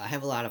 I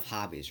have a lot of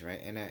hobbies, right?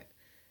 And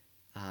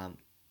um,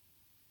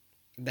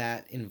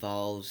 that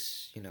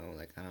involves,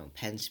 like I don't know,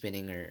 pen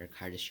spinning or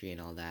cardistry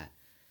and all that.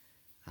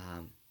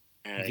 Um,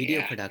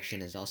 Video Yeah.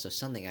 production is also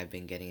something I've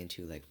been getting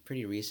into like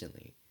pretty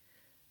recently,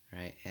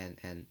 right?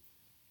 And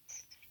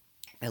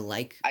I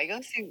like, I go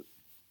through.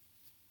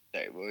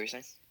 Sorry, what were you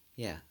saying?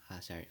 yeah,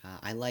 sorry,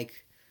 I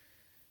like.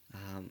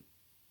 Um,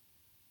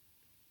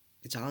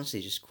 it's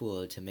honestly just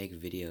cool to make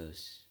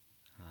videos,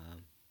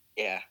 um,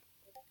 Yeah.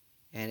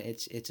 and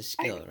it's a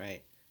I skill,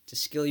 right? It's a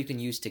skill you can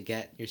use to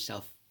get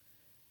yourself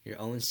your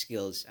own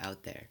skills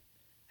out there.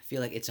 I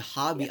feel like it's a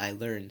yeah hobby I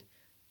learned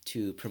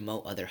to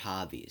promote other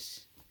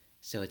hobbies.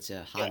 So it's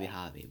a yeah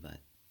hobby, but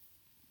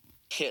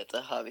yeah. It's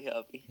a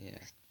hobby.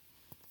 yeah.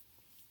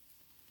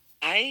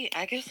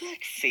 I guess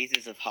like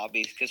phases of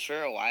hobbies because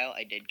for a while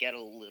I did get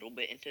a little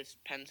bit into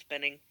pen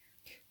spinning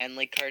and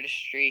like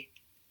cardistry,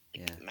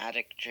 like Yeah.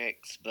 magic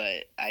tricks,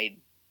 but I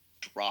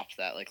dropped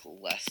that like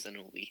less than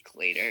a week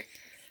later.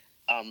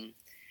 Um,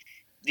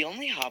 the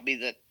only hobby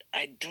that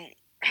I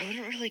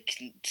wouldn't really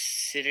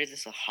consider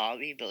this a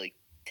hobby, but like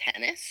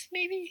tennis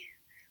maybe.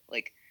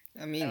 Like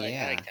I mean, I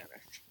yeah. like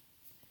tennis.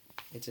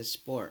 It's a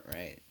sport,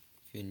 right?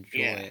 If you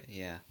enjoy Yeah. it,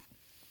 yeah.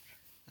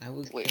 I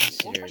would Wait,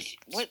 consider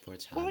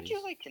sports what would you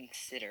hobbies. like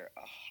consider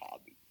a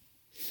hobby?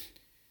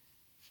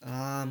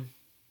 Um,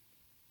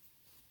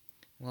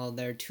 well,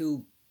 there are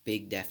two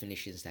big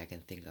definitions that I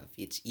can think of.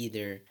 It's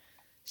either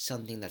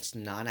something that's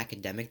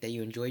non-academic that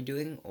you enjoy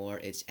doing, or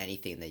it's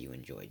anything that you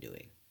enjoy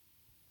doing,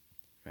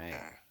 right?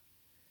 Uh,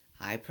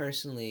 I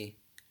personally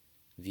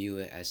view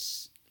it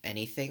as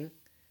anything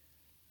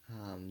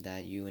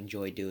that you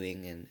enjoy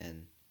doing,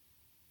 and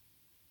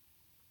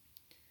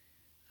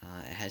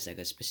it has like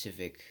a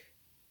specific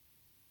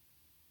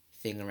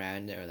thing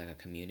around it, or like a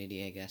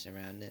community, I guess,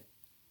 around it.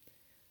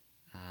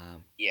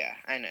 Um, yeah,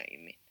 I know what you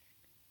mean.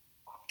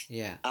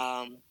 yeah,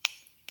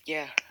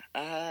 Yeah.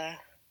 Uh,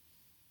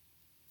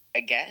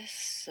 I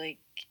guess like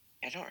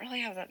I don't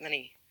really have that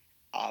many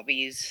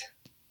hobbies.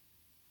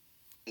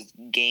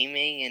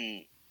 Gaming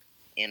and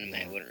anime I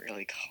yeah. wouldn't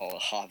really call a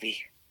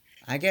hobby.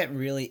 I get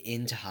really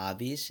into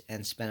hobbies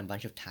and spend a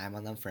bunch of time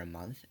on them for a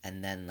month,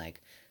 and then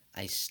like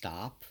I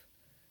stop,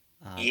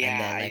 and Yeah,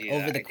 then I like do over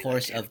that. the I do that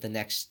course too. of the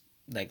next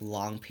like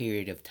long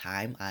period of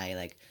time,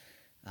 I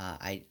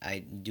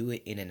do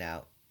it in and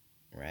out,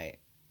 right?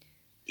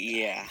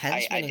 Yeah, Pen I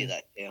do spinning,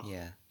 that too.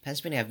 yeah, pen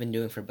spinning I've been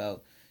doing for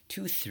about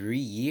 2 3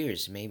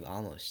 years, maybe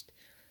almost.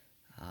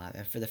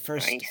 And for the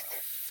first Nice.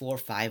 4 or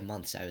 5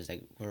 months, I was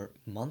like, or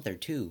month or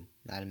two,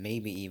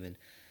 maybe even,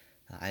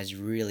 I was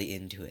really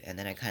into it, and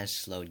then I kind of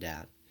slowed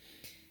down.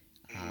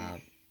 Mm, Uh,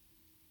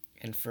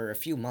 and for a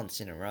few months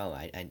in a row,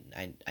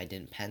 I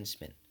didn't pen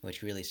spin,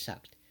 which really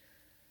sucked.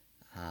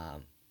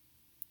 Um,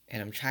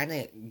 and I'm trying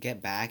to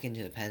get back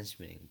into the pen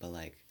spinning, but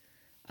like,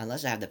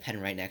 unless I have the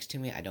pen right next to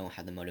me, I don't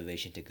have the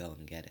motivation to go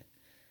and get it.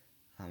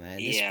 And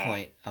at this yeah.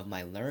 point of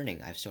my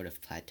learning, I've sort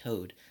of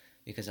plateaued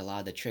because a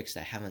lot of the tricks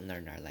that I haven't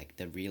learned are like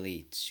the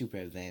really super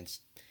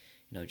advanced,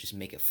 just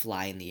make it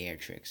fly in the air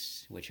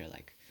tricks, which are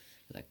like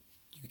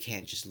you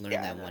can't just learn Yeah,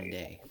 I that know what one you're day.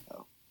 talking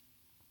about.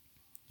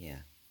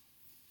 Yeah,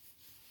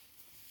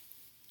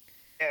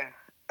 Yeah.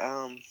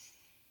 Um.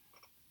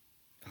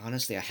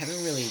 honestly, I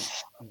haven't really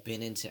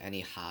been into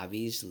any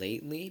hobbies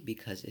lately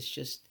because it's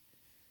just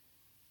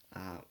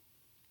uh,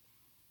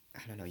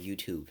 I don't know,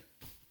 YouTube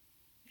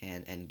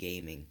and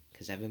gaming,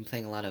 because I've been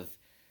playing a lot of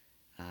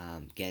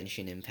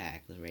Genshin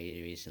Impact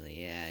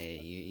recently. Yeah,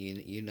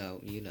 you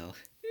know.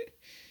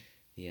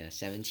 Yeah,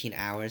 17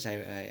 hours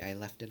I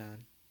left it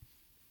on.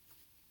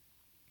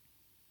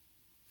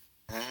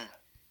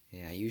 ah,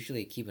 Yeah, I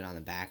usually keep it on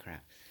the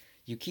background.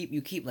 You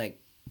keep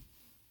like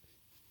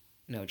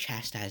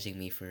chastising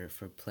me for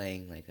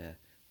playing like a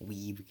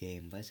weeb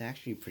game, but it's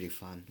actually pretty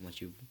fun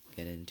once you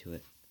get into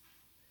it.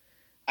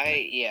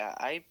 But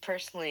I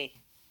personally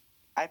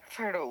I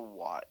prefer to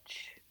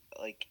watch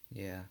like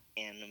yeah,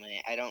 anime.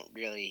 I don't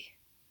really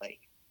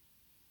like.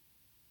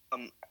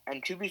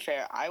 And to be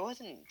fair, I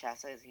wasn't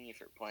chastising you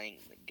for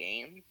playing the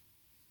game.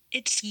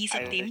 ，It's I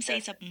was 20 just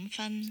點45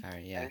分。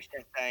sorry, I yeah. was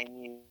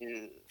chastising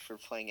you for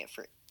playing it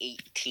for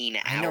 18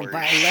 I know, but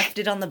hours. I left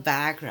it on the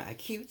background. I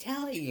keep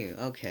telling you.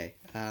 Okay.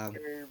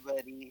 Sure,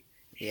 buddy.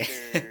 Yeah.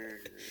 Sure.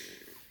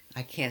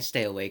 I can't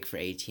stay awake for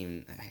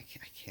 18. I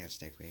can't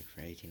stay awake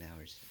for 18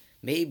 hours.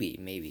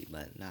 Maybe,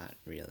 but not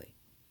really.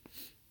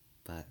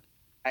 But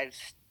I've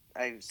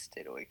I've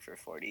stayed awake for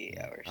 48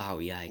 yeah. hours. Oh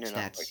No, yikes! not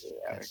That's 48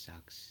 that hours.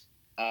 sucks.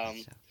 That Um,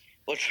 sucks.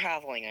 well,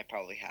 traveling, I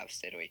probably have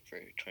stayed awake for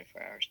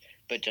 24 hours,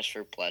 but just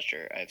for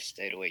pleasure, I've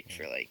stayed awake Yeah.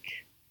 for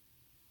like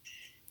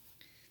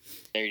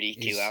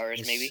 32 Is hours,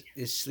 is maybe.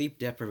 is sleep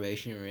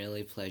deprivation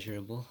really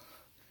pleasurable?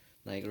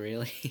 Like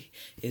really,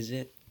 is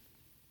it?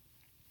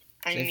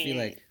 I 'Cause I feel mean,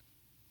 like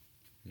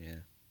yeah,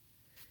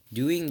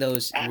 doing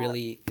those uh,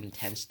 really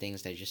intense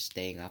things like just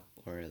staying up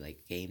or like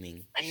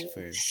gaming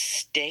for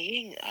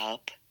staying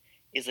up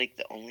is like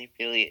the only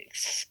really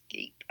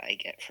escape I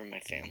get from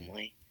my yeah,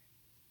 family.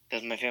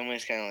 Because my family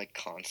is kind of like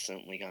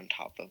constantly on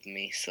top of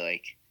me, so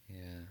like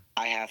yeah,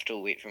 I have to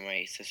wait for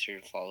my sister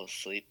to fall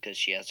asleep because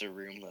she has a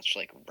room that's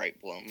like right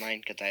below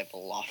mine because I have a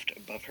loft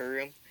above her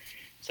room.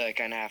 So I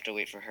kind of have to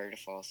wait for her to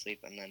fall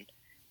asleep and then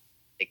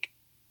like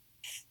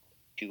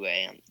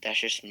 2 a.m. That's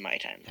just my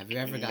time. have Like you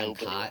ever gotten nobody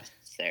caught? else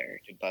is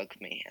there to bug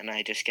me, and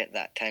I just get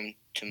that time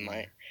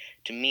Yeah,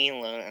 to me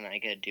alone, and I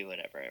get to do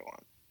whatever I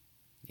want.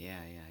 yeah,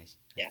 I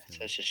Yeah, feel so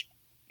it. it's just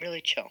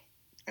really chill,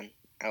 and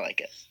I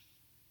like it.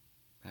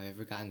 Have you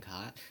ever gotten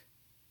caught?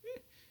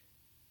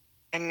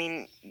 I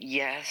mean,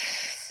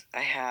 yes,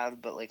 I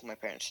have, but like my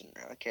parents didn't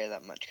really care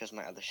that much because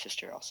my other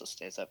sister also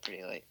stays up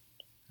pretty late.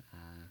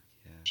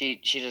 Yeah, She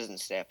doesn't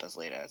stay up as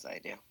late as I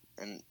do,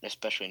 and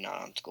especially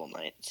not on school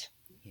nights.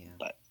 yeah.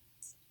 But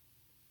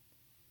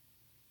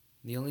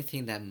The only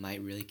thing that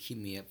might really keep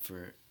me up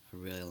for a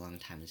really long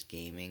time is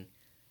gaming,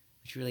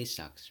 which really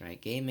sucks,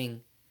 right?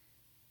 Gaming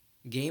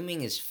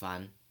is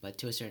fun, but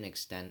to a certain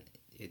extent,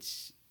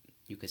 it's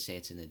you could say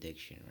it's an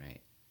addiction,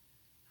 right?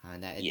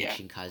 And that yeah,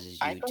 addiction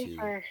causes I you to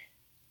prefer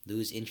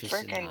lose interest for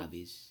in kind of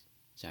hobbies.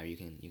 Sorry, you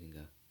can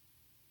go.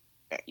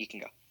 you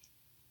can go.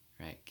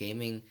 Right,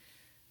 gaming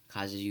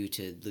causes you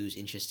to lose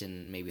interest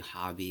in maybe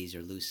hobbies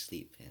or lose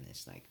sleep, and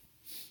it's like,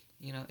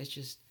 it's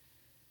just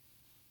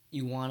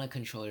you want to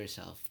control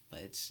yourself, but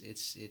it's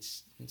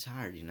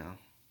hard.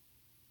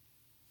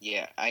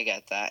 Yeah, I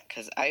get that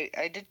because I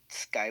did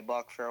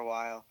Skyblock for a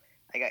while.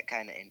 I got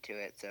kind of into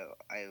it, so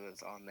I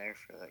was on there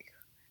for like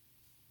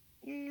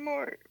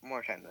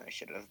more time than I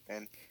should have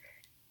been.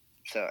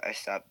 So I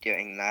stopped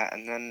doing that,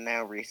 and then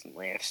now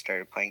recently I've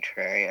started playing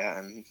Terraria,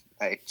 and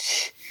I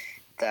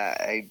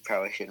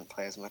probably shouldn't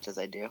play as much as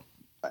I do,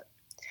 but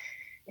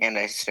and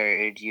I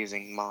started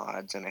using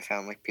mods, and I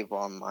found like people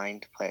online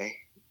to play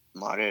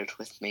modded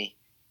with me.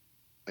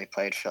 We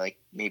played for like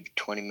maybe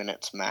 20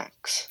 minutes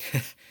max,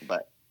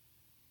 but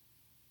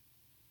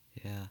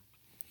Yeah.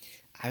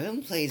 I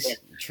haven't played yeah.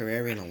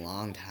 Terraria in a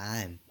long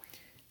time. You,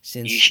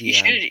 Since sh- the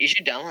you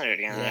should download it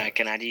again. yeah, I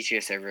can add you to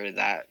a server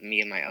that me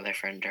and my other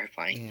friend are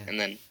playing, yeah. and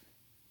then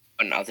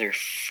another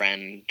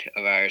friend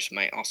of ours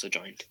might also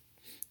join.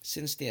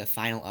 Since the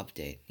final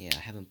update, yeah, I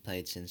haven't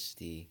played since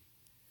the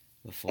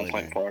before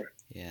then. 1.4.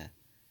 Yeah.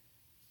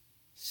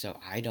 So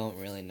I don't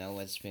really know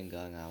what's been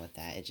going on with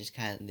that. It just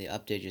the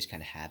update just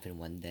kind of happened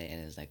one day,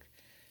 and it was like,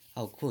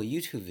 oh, cool,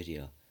 YouTube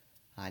video.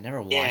 I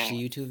never watched Yeah,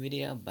 a YouTube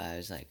video, but I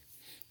was like,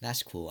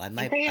 that's cool. didn't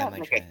they I have might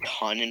like try a it.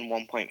 ton in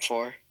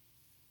 1.4?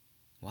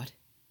 What?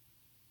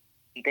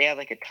 They had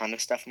like a ton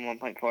of stuff in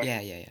 1.4. Yeah,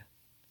 yeah, yeah.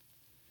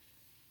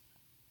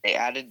 They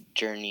added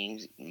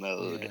journey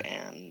mode Yeah.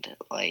 and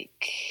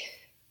like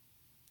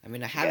I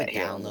mean, I have yeah, it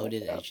here I'm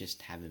downloaded. I up.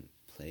 just haven't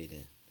played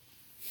it.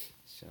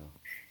 So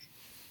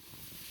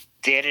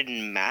They added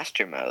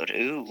master mode,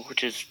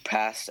 which is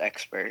past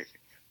expert.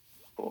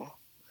 Cool.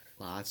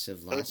 lots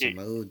of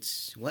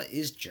modes. What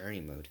is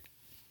journey mode?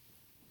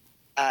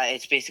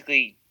 It's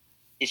basically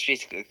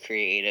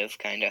creative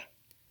kind of.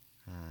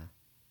 Uh,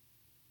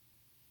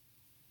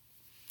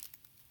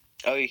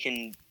 Oh, you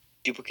can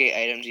duplicate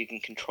items. You can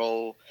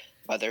control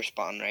whether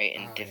spawn right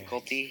and oh yeah.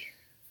 difficulty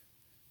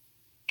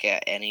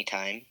at any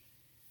time.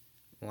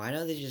 Why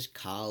don't they just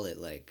call it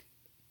like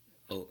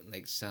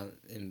like some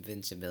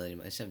invincibility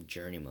mode instead of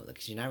journey mode?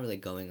 Because you're not really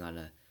going on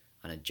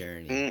a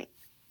journey.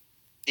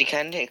 You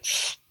kind of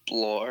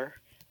explore,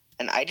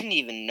 and I didn't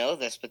even know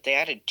this, but they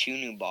added 2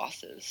 new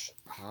bosses.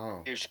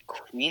 Oh. There's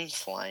Queen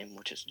Slime,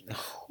 which is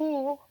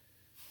cool.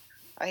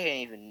 I didn't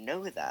even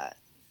know that.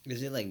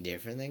 Is it like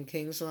different than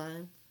King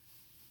Slime?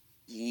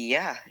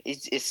 Yeah,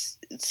 it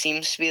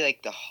seems to be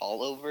like the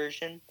hollow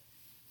version,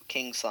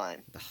 King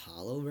Slime. The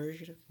hollow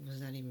version? What does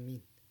that even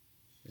mean?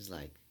 It's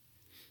like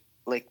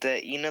Like the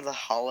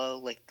hollow,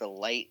 like the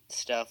light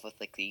stuff with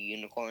like the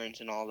unicorns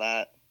and all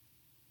that.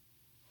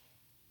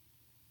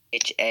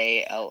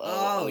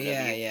 oh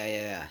yeah HALOOW. yeah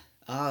yeah.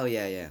 Oh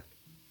yeah yeah.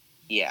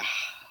 Yeah,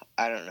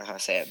 I don't know how to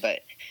say it,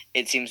 but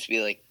it seems to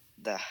be like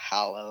the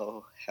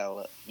hello,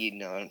 you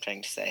know what I'm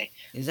trying to say,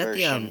 Is that the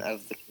version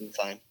of the King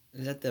Slime.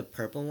 Is that the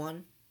purple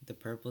one? The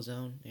purple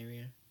zone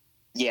area?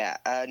 Yeah,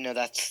 no,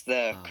 that's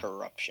the Oh.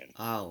 corruption.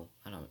 Oh,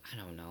 I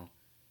don't know.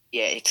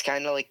 Yeah, it's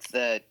kind of like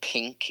the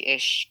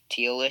pinkish,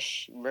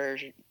 tealish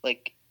version.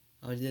 Like,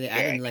 Oh, did they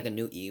add in like a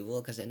new evil?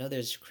 Because I know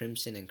there's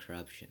Crimson and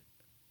Corruption.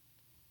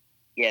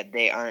 yeah,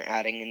 they aren't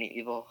adding an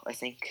evil, I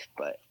think,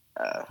 but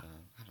I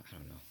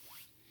don't know.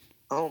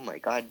 oh my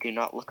god, do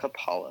not look up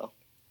Hollow.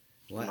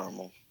 What?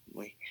 Normal.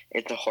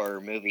 It's a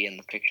horror movie, and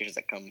the pictures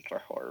that come are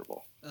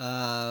horrible.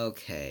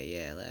 Okay,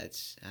 yeah,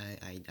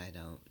 I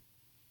don't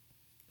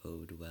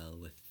bode well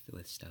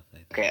with stuff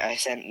like that. Okay, I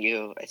sent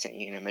you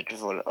an image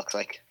of what it looks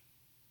like.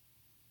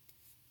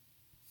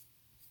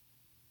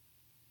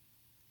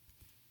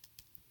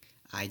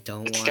 I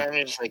don't It's want.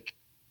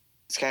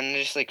 kind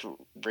of just like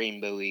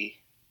rainbowy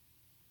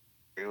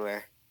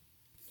everywhere.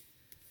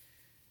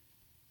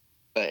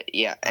 But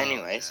yeah,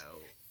 anyways. Oh,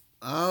 no.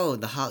 Oh,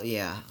 the hot.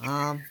 Yeah.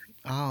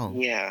 Oh.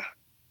 Yeah.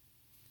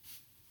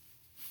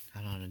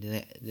 I don't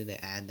know. Did they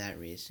add that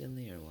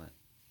recently or what?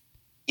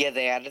 Yeah,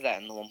 they added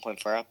that in the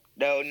 1.4 up.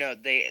 No,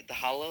 the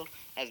Hollow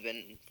has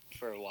been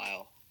for a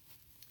while.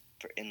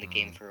 In the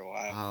game for a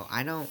while. Oh,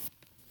 I don't.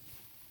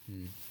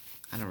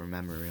 I don't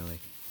remember really.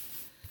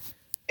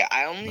 Yeah,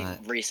 I only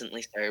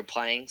recently started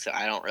playing, so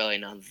I don't really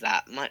know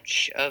that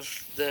much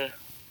of the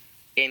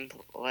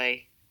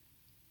gameplay.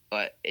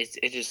 But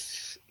it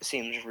just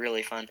seems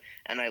really fun,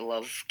 and I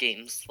love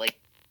games like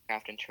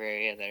Craft and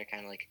Terraria that are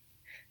kind of like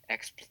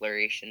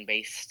exploration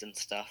based and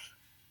stuff.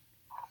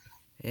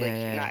 Yeah, Like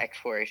yeah. not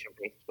exploration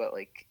based, but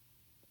like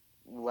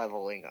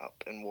leveling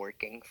up and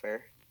working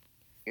for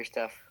your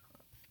stuff.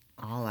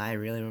 All I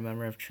really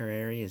remember of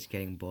Terraria is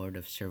getting bored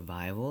of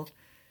survival,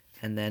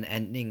 and then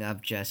ending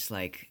up just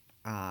like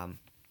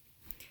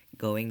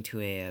going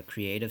to a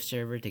creative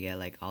server to get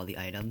like all the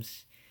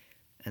items,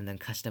 and then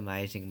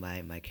customizing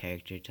my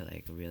character to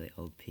like a really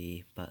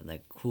OP but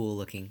like cool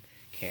looking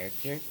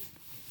character,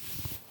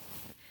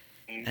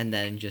 and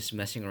then just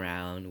messing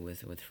around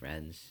with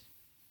friends.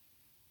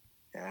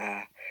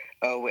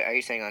 Oh wait, are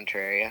you saying on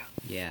Terraria?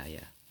 Yeah,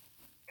 yeah.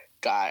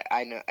 God,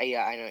 I know.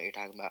 Yeah, I know what you're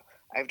talking about.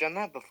 I've done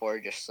that before,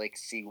 just like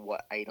see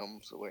what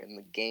items were in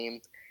the game,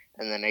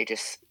 and then I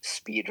just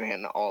speed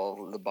ran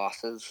all of the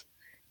bosses.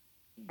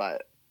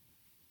 But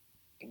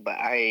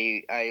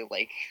I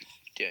like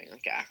doing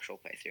like an actual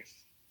playthrough.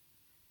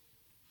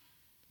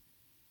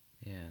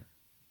 Yeah.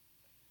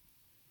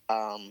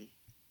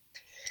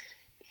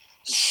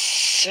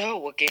 So,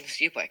 what games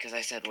do you play? Because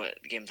I said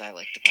what games I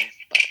like to play,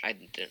 but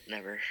I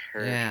never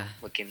heard Yeah.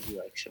 what games you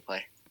like to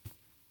play.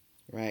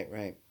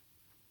 Right.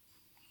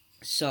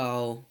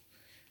 So,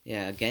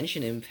 yeah,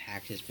 Genshin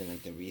Impact has been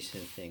like the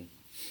recent thing.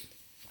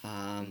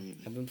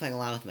 I've been playing a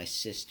lot with my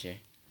sister,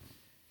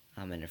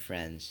 and her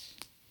friends.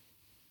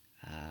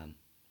 Um,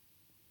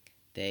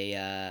 they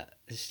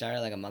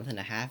started like a month and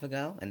a half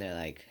ago, and they're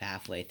like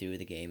halfway through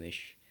the game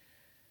ish.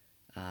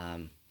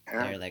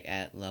 They're like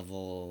at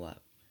level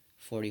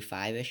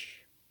 45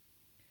 ish,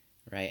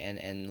 right?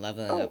 And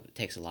leveling Oh, up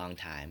takes a long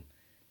time.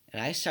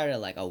 And I started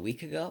like a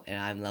week ago, and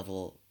I'm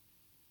level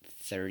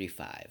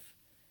 35.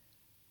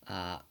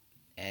 Uh,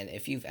 and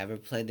if you've ever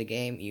played the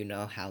game, you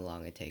know how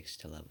long it takes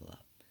to level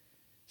up.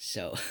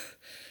 So,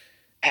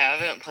 I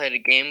haven't played a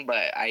game,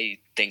 but I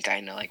think I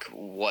know like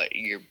what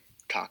you're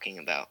talking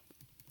about.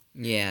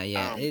 yeah,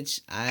 Um,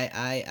 it's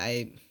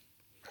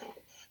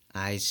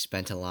I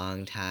spent a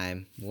long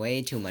time,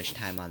 way too much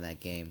time on that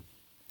game.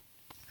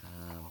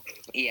 Um,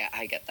 yeah,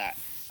 I get that.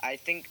 I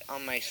think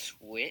on my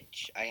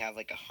Switch, I have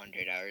like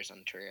 100 hours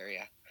on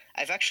Terraria.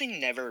 I've actually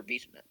never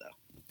beaten it though.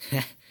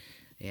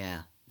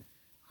 yeah,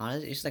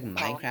 honestly, it's like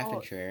How Minecraft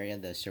and about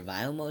Terraria. The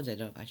survival modes,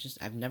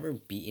 I've never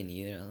beaten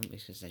either of them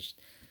because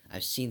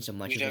I've seen so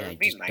much you've of it. never I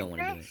beat just don't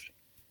want to do it. Minecraft?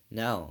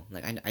 No,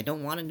 like I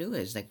don't want to do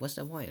it. It's like, what's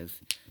the point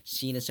of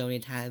seeing it so many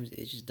times?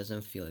 It just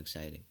doesn't feel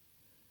exciting.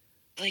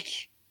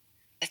 Like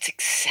that's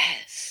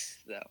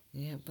excess though.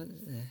 Yeah, but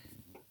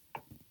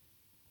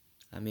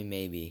I mean,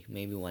 maybe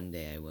one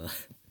day I will.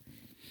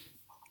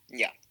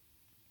 Yeah.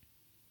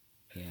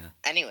 Yeah,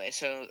 Anyway,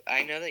 so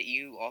I know that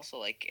you also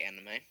like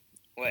anime.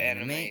 What anime.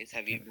 animes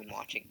have you been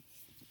watching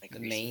like The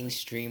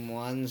recently? mainstream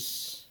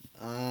ones.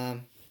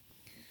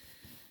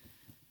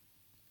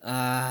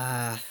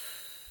 Uh,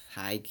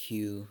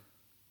 Haikyuu.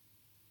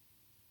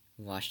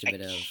 Watched a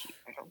bit of.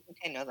 I don't think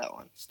I know that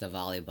one. It's the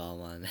volleyball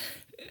one.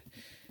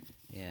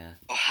 Yeah,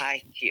 Oh,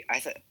 IQ. I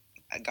thought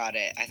I got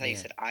it. I thought you yeah,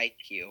 said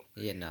IQ.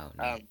 yeah. No.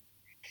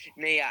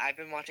 No, yeah, I've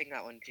been watching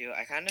that one too.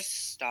 I kind of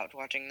stopped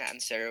watching that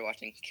and started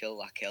watching Kill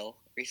La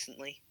Kill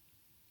recently.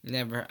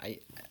 Never.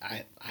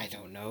 I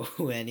don't know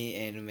any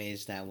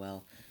animes that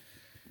well.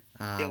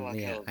 Kill La Yeah.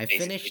 Kill is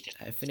basically just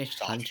I finished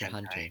soft Hunter x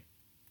hentai. Hunter.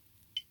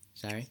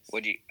 Sorry.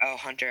 Would you? Oh,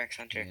 Hunter x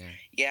Hunter. Yeah.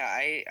 Yeah,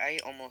 I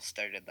almost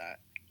started that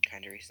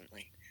kind of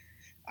recently.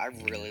 I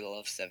Yeah. really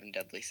love Seven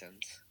Deadly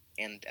Sins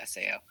and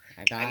SAO.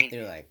 I I got mean,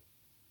 through like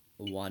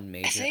one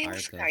major SAO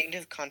is arc of. kind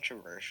of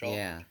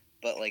controversial, Yeah.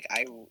 but like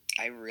I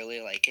really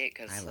like it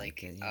I because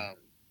like like it. Yeah.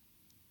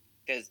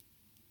 because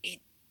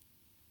it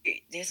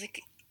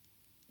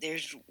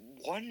there's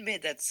one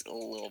bit that's a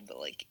little bit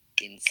like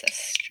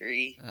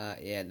incestuary.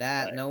 Yeah.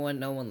 That But no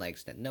one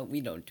likes that. No,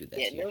 we don't do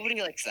that yeah, here.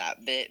 nobody likes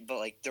that bit, but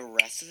like the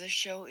rest of the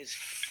show is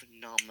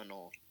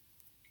phenomenal.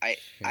 I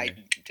Sure.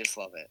 just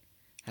love it.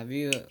 Have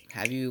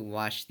you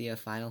watched the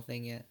final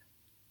thing yet?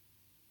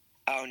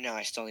 Oh no,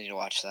 I still need to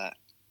watch that.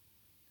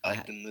 I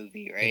Like the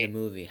movie, In the right?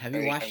 movie. Have Or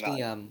you are you talking watched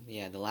about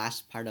the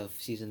last part of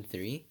season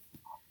 3?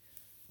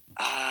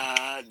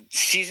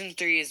 season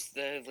 3 is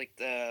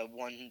the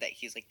one that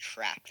he's like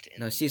trapped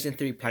in No, season there,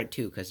 3 right? part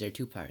 2 because there are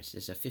two parts.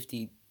 There's a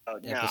 50 Oh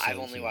no, I've episode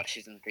only series. watched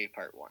season 3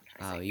 part 1,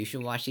 I Oh, think. you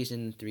should watch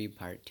season 3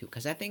 part 2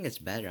 because I think it's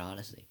better,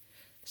 honestly.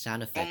 The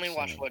sound I've only effects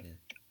and watched like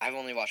I've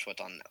only watched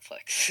what's on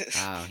Netflix.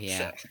 oh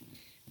So, yeah,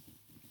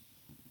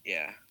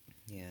 yeah.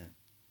 yeah.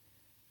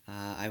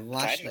 I've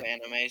Aside watched from like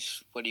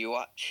animes, what do you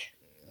watch?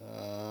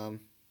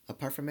 um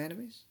apart from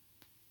animes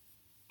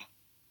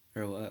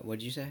or what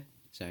did you say?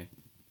 Sorry.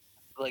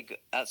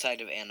 Like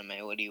outside of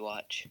anime, what do you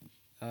watch?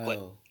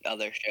 What Oh,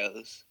 other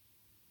shows?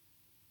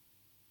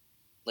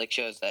 Like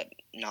shows that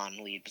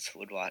non-leads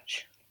would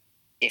watch,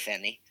 if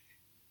any.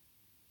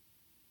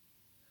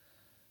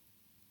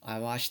 I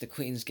watched the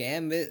Queen's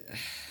Gambit.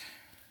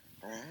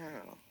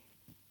 Oh.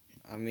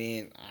 I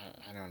mean,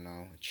 I don't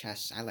know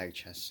chess. I like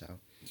chess, so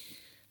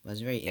it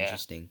was very Yeah.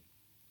 interesting.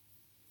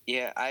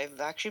 Yeah, I've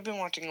actually been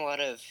watching a lot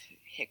of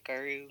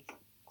Hikaru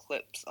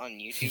clips on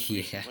YouTube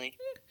Yeah, recently.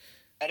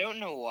 I don't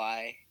know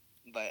why,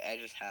 but I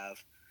just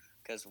have,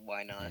 because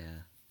why not?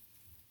 yeah.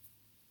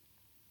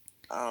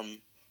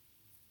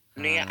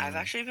 No, yeah, I've Um,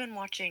 actually been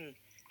watching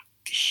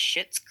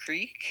Schitt's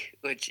Creek,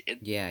 which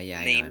it yeah,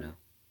 I know, I name. know.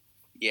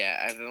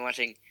 Yeah, I've been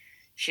watching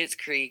Schitt's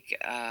Creek,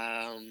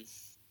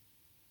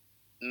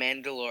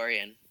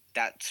 Mandalorian.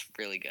 That's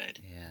really good.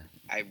 Yeah,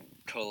 I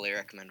totally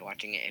recommend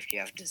watching it if you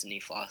have Disney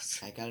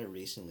Plus. I got it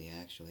recently,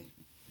 actually.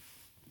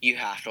 You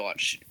have to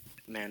watch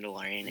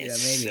Mandalorian. Yeah, It's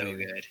maybe, so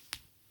maybe. good.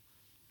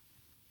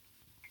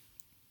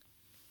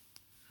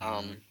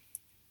 Um,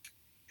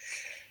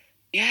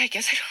 Yeah, I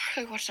guess I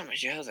don't really watch that much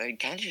shows. I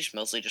kind of just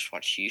mostly just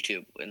watch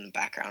YouTube in the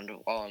background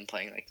while I'm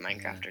playing like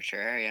Minecraft or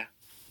Terraria.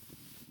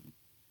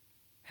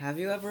 have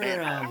you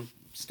ever Man,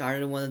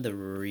 started one of the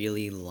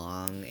really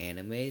long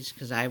animes?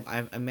 Because I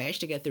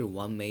managed to get through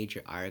one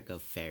major arc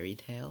of Fairy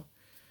Tale,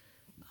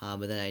 but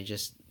then I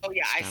just oh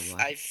yeah, stopped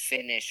I watching.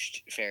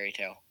 finished Fairy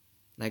Tale.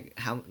 Like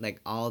how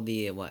like all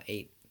the what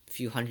eight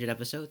few hundred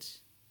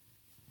episodes?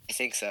 I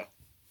think so.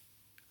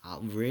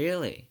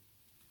 Really?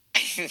 I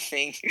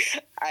think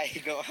I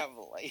don't have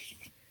a life.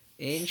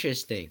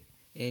 Interesting.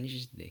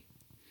 Interesting.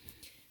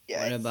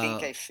 Yeah, What I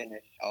think I about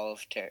finished all of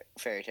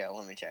Fairy Tail.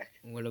 Let me check.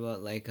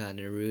 like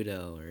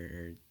Naruto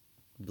or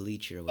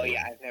Bleach or Oh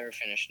yeah, whatever? I've never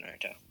finished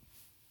Naruto.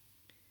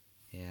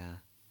 Yeah.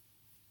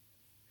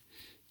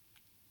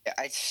 Yeah,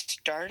 I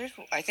started.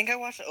 I think I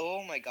watched.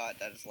 Oh my god,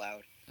 that is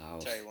loud. Oh.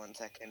 Sorry, 1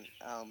 second.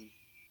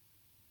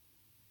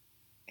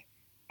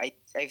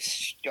 I've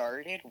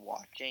started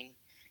watching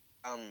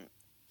um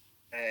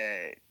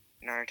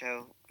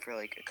Naruto for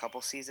like a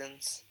couple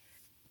seasons,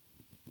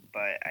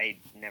 but I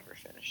never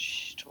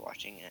finished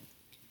watching it.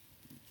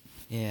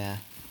 Yeah.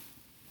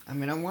 I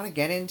mean, I want to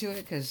get into it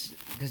because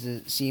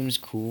it seems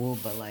cool,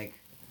 but like,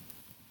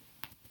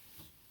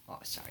 oh,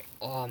 sorry,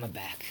 oh, my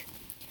back.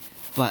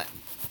 But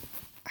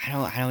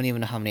I don't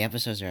even know how many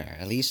episodes there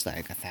are. At least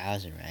like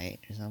 1,000, right,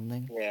 or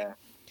something. Yeah.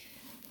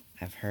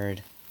 I've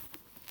heard.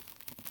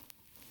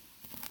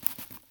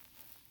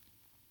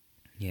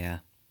 Yeah.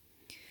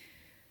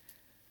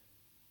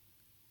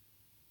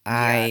 Yeah.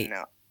 I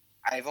No.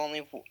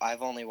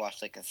 I've only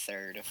watched like a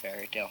third of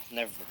Fairy Tail.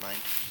 Never mind.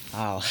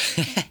 oh.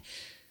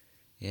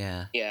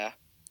 Yeah. Yeah.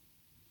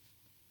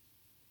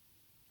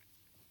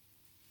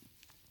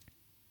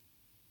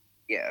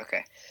 Yeah.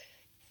 Okay.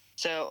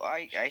 So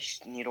I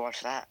just need to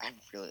watch that.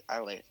 I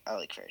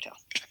like Fairy Tail.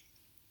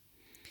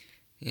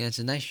 Yeah, it's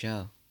a nice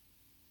show.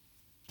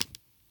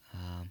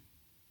 Um,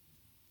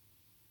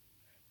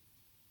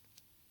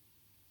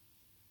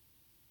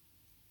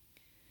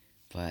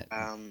 but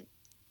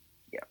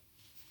Yeah.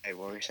 Hey,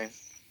 what were you saying?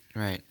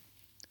 right.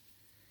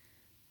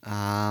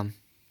 Um.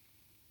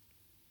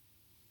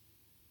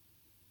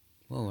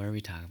 Whoa, what are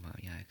we talking about?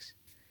 Yikes!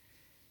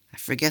 I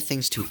forget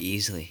things too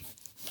easily.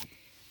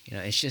 You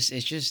know, it's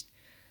just.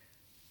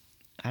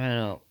 I don't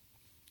know.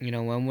 You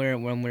know, when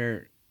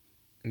we're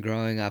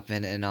growing up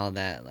and all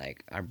that,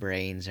 like our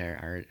brains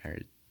are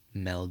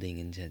melding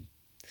into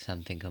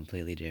something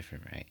completely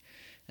different, right?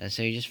 And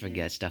so you just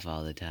forget stuff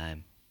all the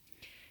time,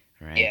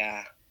 right?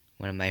 Yeah.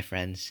 One of my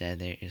friends said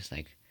they just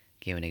like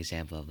gave an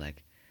example of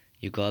like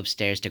you go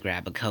upstairs to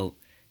grab a coat,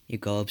 you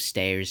go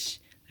upstairs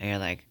and you're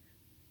like,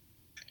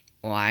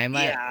 Yeah. why I am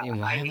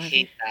I?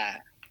 hate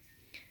that.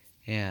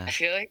 Yeah, I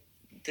feel like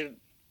the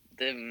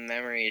the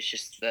memory is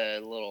just the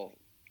little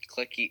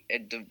clicky.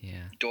 The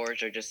yeah,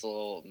 doors are just a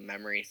little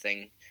memory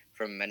thing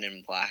from Men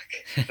in Black.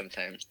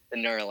 Sometimes the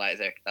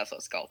neuralizer. That's what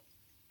it's called.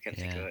 I can't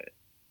think of yeah. it.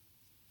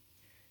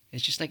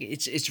 It's just like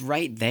it's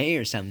right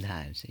there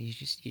sometimes. You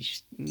just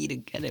need to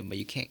get it, but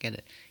you can't get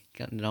it.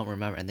 You don't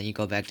remember, and then you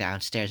go back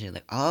downstairs and you're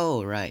like,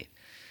 oh right,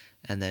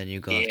 and then you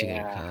go up to get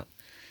your Yeah. coat.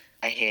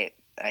 I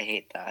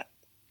hate that.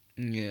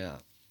 Yeah,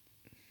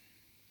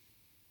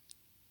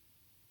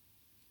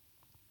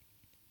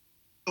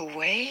 The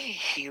way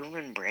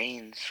human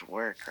brains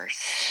work are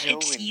so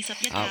It sees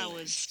up your Oh.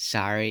 towers.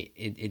 sorry,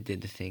 it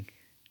did the thing.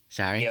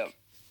 Sorry. Yep.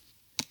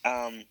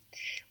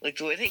 Like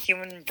the way that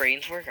human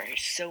brains work are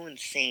so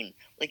insane.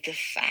 Like the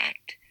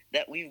fact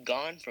that we've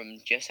gone from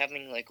just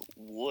having like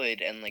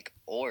wood and like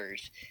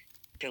ores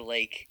to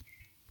like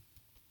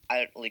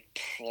like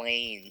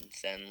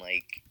planes and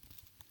like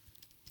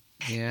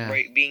Yeah,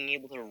 being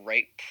able to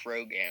write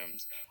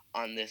programs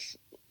on this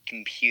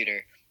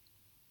computer.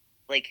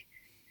 Like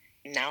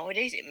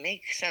nowadays, it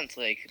makes sense.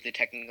 Like the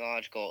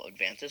technological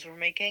advances we're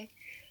making,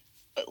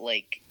 but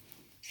like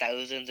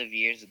thousands of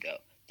years ago,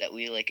 that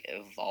we like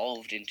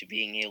evolved into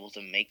being able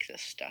to make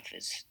this stuff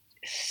is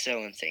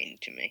so insane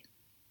to me.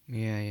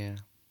 yeah.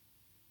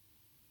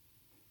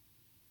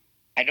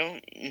 I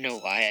don't know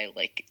why I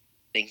like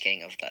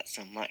thinking of that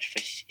so much,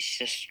 but it's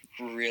just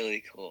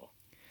really cool.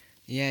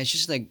 Yeah, it's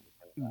just like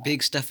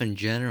big stuff in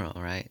general,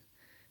 right?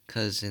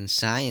 Because in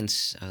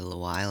science a little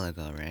while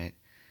ago, right?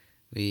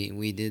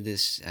 We did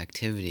this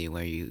activity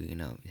where you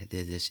know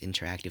did this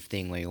interactive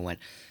thing where you went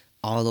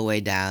all the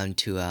way down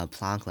to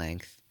Planck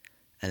length,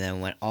 and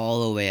then went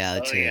all the way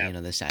out Oh to yeah,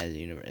 the size of the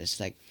universe. It's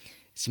like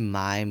it's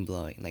mind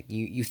blowing. Like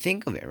you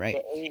think of it, right?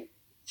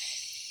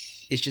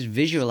 It's just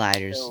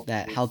visualizers so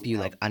that help crazy you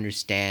how like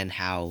understand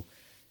how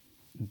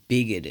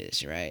big it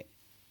is, right?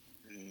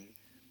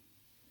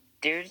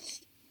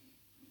 there's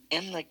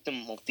in like the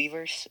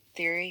multiverse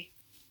theory.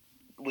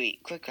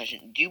 Wait, quick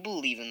question: do you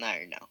believe in that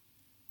or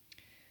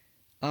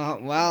no?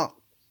 Well,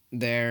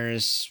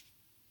 there's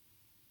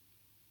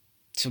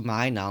to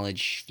my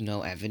knowledge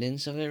no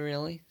evidence of it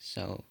really.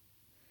 So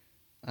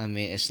I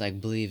mean, it's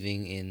like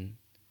believing in.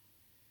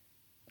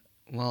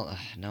 Well,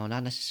 no,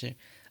 not necessarily.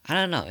 I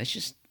don't know. It's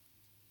just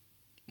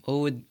what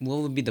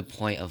would be the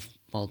point of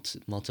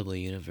multiple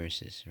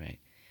universes, right?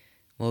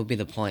 What would be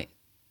the point?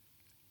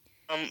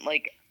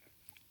 Like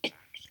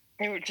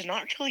there's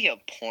not really a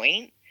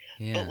point,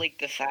 but Yeah, like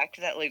the fact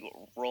that like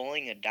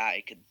rolling a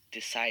die could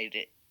decide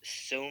it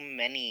so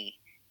many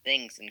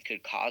things and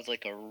could cause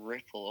like a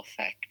ripple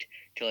effect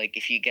to like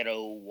if you get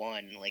a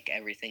 1 like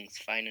everything's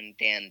fine and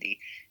dandy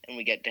and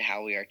we get to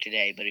how we are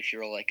today, but if you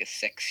roll like a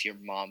 6 your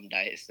mom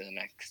dies the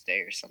next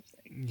day or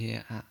something.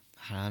 yeah.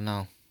 I don't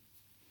know.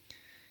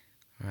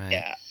 Right.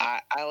 Yeah,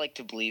 I like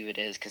to believe it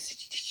is because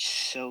it's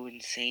just so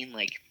insane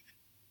like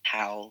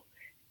how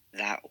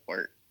that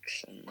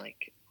works and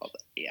like all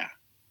that. Yeah,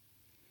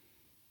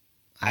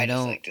 I I just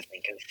don't. like to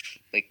think of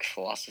like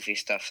philosophy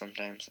stuff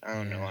sometimes. I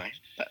don't know Yeah. why,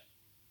 but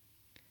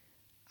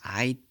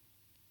I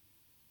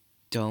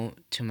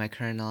don't, to my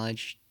current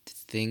knowledge,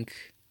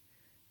 think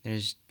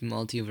there's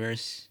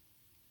multiverse.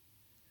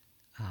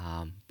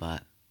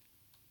 But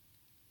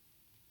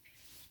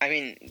I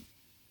mean,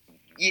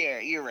 yeah,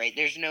 you're right.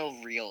 There's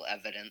no real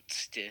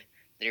evidence to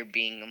there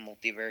being a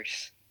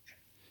multiverse.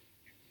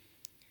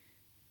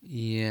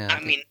 yeah, I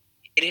mean,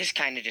 it is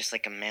kind of just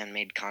like a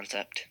man-made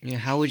concept. yeah.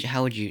 How would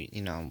you,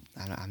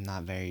 I'm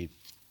not very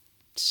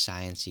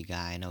sciencey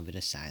guy. I know a bit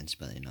of science,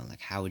 but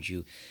like, how would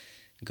you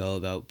go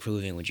about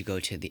proving? Would you go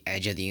to the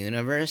edge of the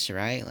universe,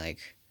 right?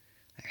 Like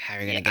how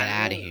are you Yeah, gonna get I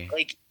out of mean, here?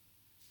 like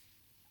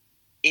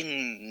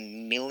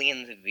in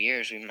millions of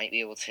years, we might be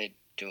able to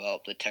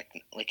develop the tech.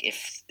 Like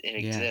if it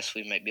Yeah, exists,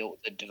 we might be able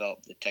to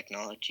develop the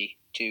technology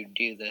to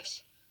do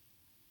this.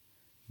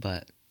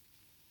 but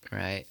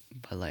right,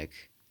 but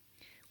like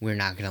we're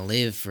not gonna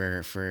live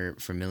for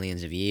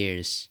millions of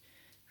years,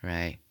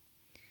 right?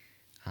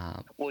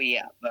 Um, Well,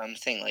 yeah, but I'm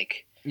saying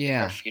like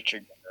our yeah. future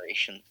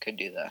generation could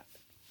do that.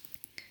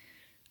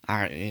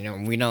 Our,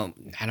 we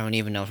don't. I don't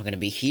even know if we're gonna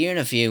be here in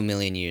a few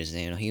million years.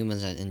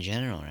 Humans in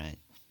general, right?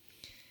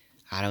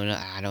 I don't know.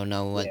 I don't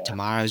know what Yeah,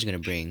 tomorrow's gonna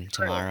bring.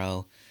 true.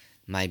 Tomorrow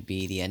might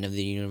be the end of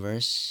the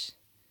universe.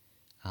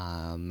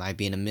 Might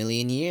be in a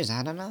million years.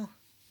 I don't know.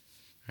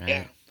 Yeah,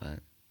 Right? But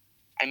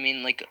I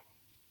mean, like,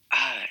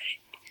 uh,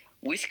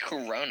 with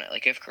Corona,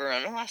 like if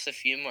Corona lasts a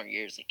few more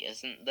years, like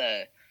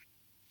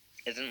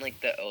isn't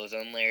like the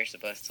ozone layer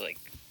supposed to like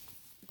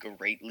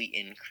greatly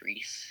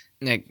increase?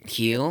 like Because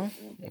heal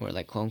or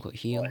like quote unquote what?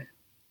 heal.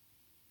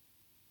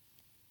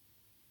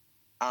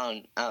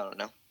 I don't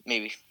know.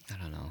 Maybe. I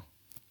don't know.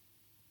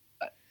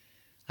 But,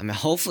 I mean,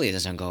 hopefully it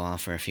doesn't go on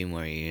for a few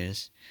more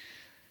years.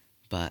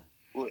 But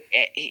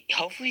it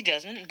hopefully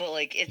doesn't, but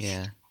like it's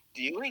yeah,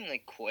 doing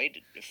like quite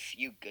a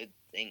few good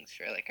things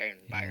for like our yeah,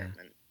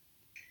 environment.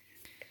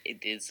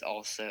 It is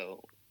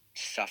also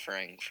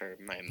suffering for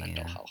my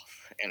mental yeah.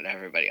 health and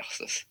everybody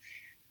else's.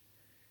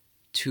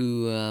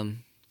 To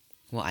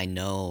what I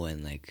know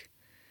and like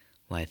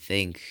what I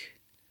think.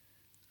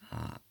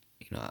 Uh,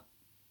 you know,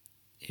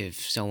 if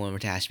someone were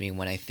to ask me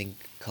when I think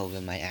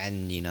COVID might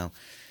end,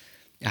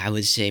 I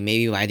would say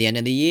maybe by the end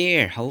of the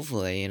year.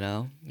 Hopefully,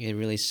 it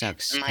really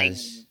sucks My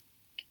because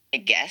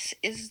guess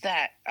is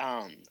that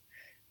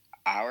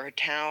our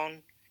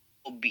town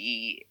will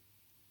be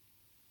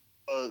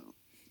uh,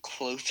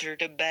 closer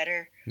to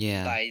better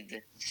yeah,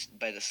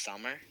 by the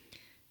summer,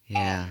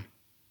 yeah, um,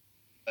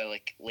 by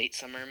like late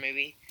summer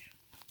maybe.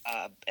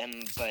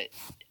 And but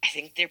I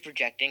think they're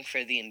projecting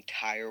for the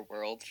entire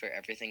world for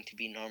everything to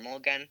be normal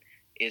again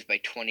is by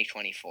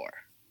 2024.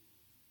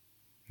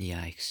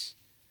 yikes.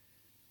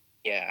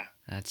 Yeah,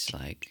 That's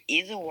like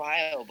is a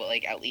while, but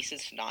like at least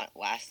it's not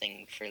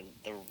lasting for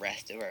the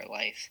rest of our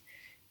lives.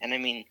 And I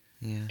mean,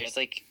 yeah, there's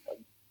like a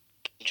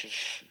bunch of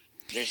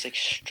there's like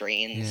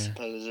strains yeah.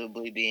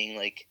 supposedly being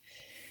like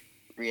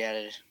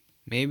re-added.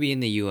 Maybe in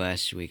the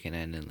U.S. we can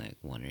end in like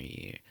 1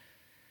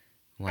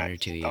 one or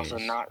two Also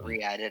years. not But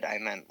re-added. I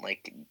meant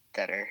like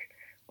that are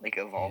like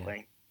yeah,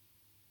 evolving.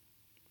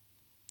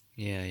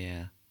 yeah,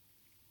 yeah.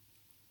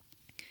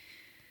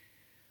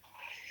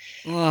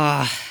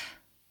 Ah,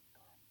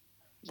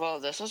 Well,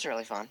 this was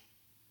really fun.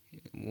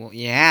 well,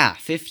 yeah.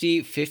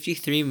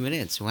 53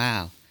 minutes.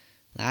 Wow.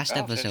 Last Oh,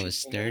 episode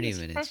was 53 30 minutes.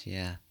 Huh. minutes.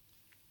 Yeah.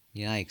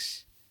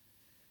 Yikes.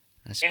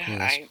 That's Yeah, cool.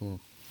 That's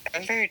cool.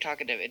 I'm very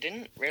talkative. It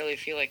didn't really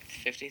feel like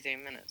 53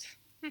 minutes.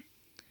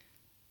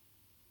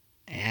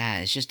 Yeah,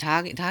 it's just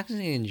talking is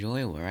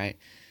enjoyable, right?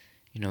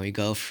 We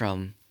go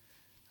from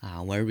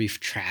where we've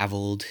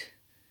traveled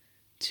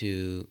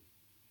to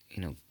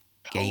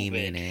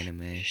gaming and COVID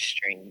anime,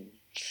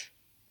 strains.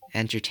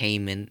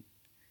 entertainment,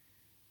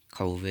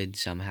 COVID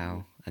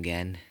somehow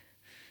again.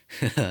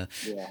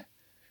 Yeah.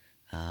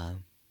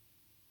 um,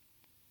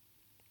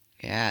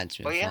 yeah, it's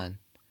been Well, yeah. fun.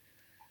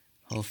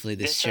 Hopefully,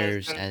 this This has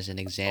serves been as an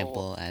a l-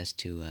 example as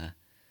to the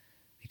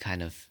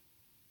kind of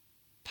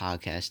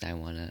podcast I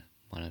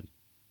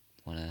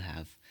wanna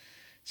have.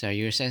 Sorry,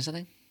 you were saying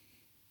something?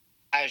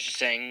 I was just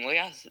saying, well,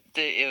 yeah,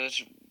 it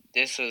was.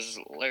 This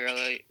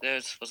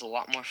was a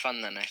lot more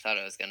fun than I thought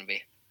it was gonna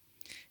be.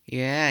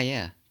 Yeah,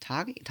 yeah.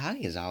 Talking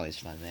is always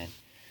fun, man.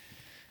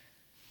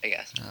 I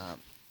guess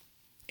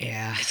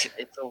Yeah.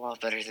 it's a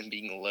lot better than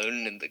being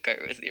alone in the car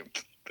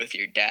with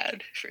your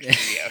dad for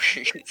 3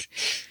 hours.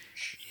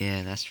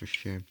 Yeah, that's for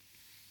sure.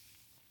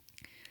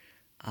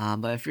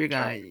 But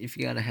Trying. if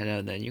you gotta head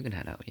out, then you can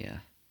head out. Yeah.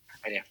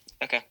 Yeah.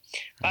 Okay.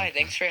 Bye. Okay.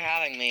 Thanks for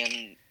having me,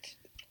 and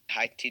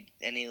hi to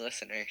any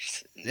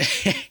listeners.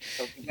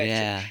 Hope you guys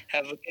Yeah.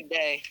 have a good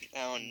day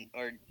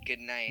or good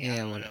night. I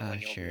Yeah. don't know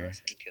when you'll be Sure.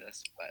 listening to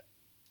this, but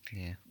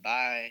Yeah.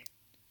 bye.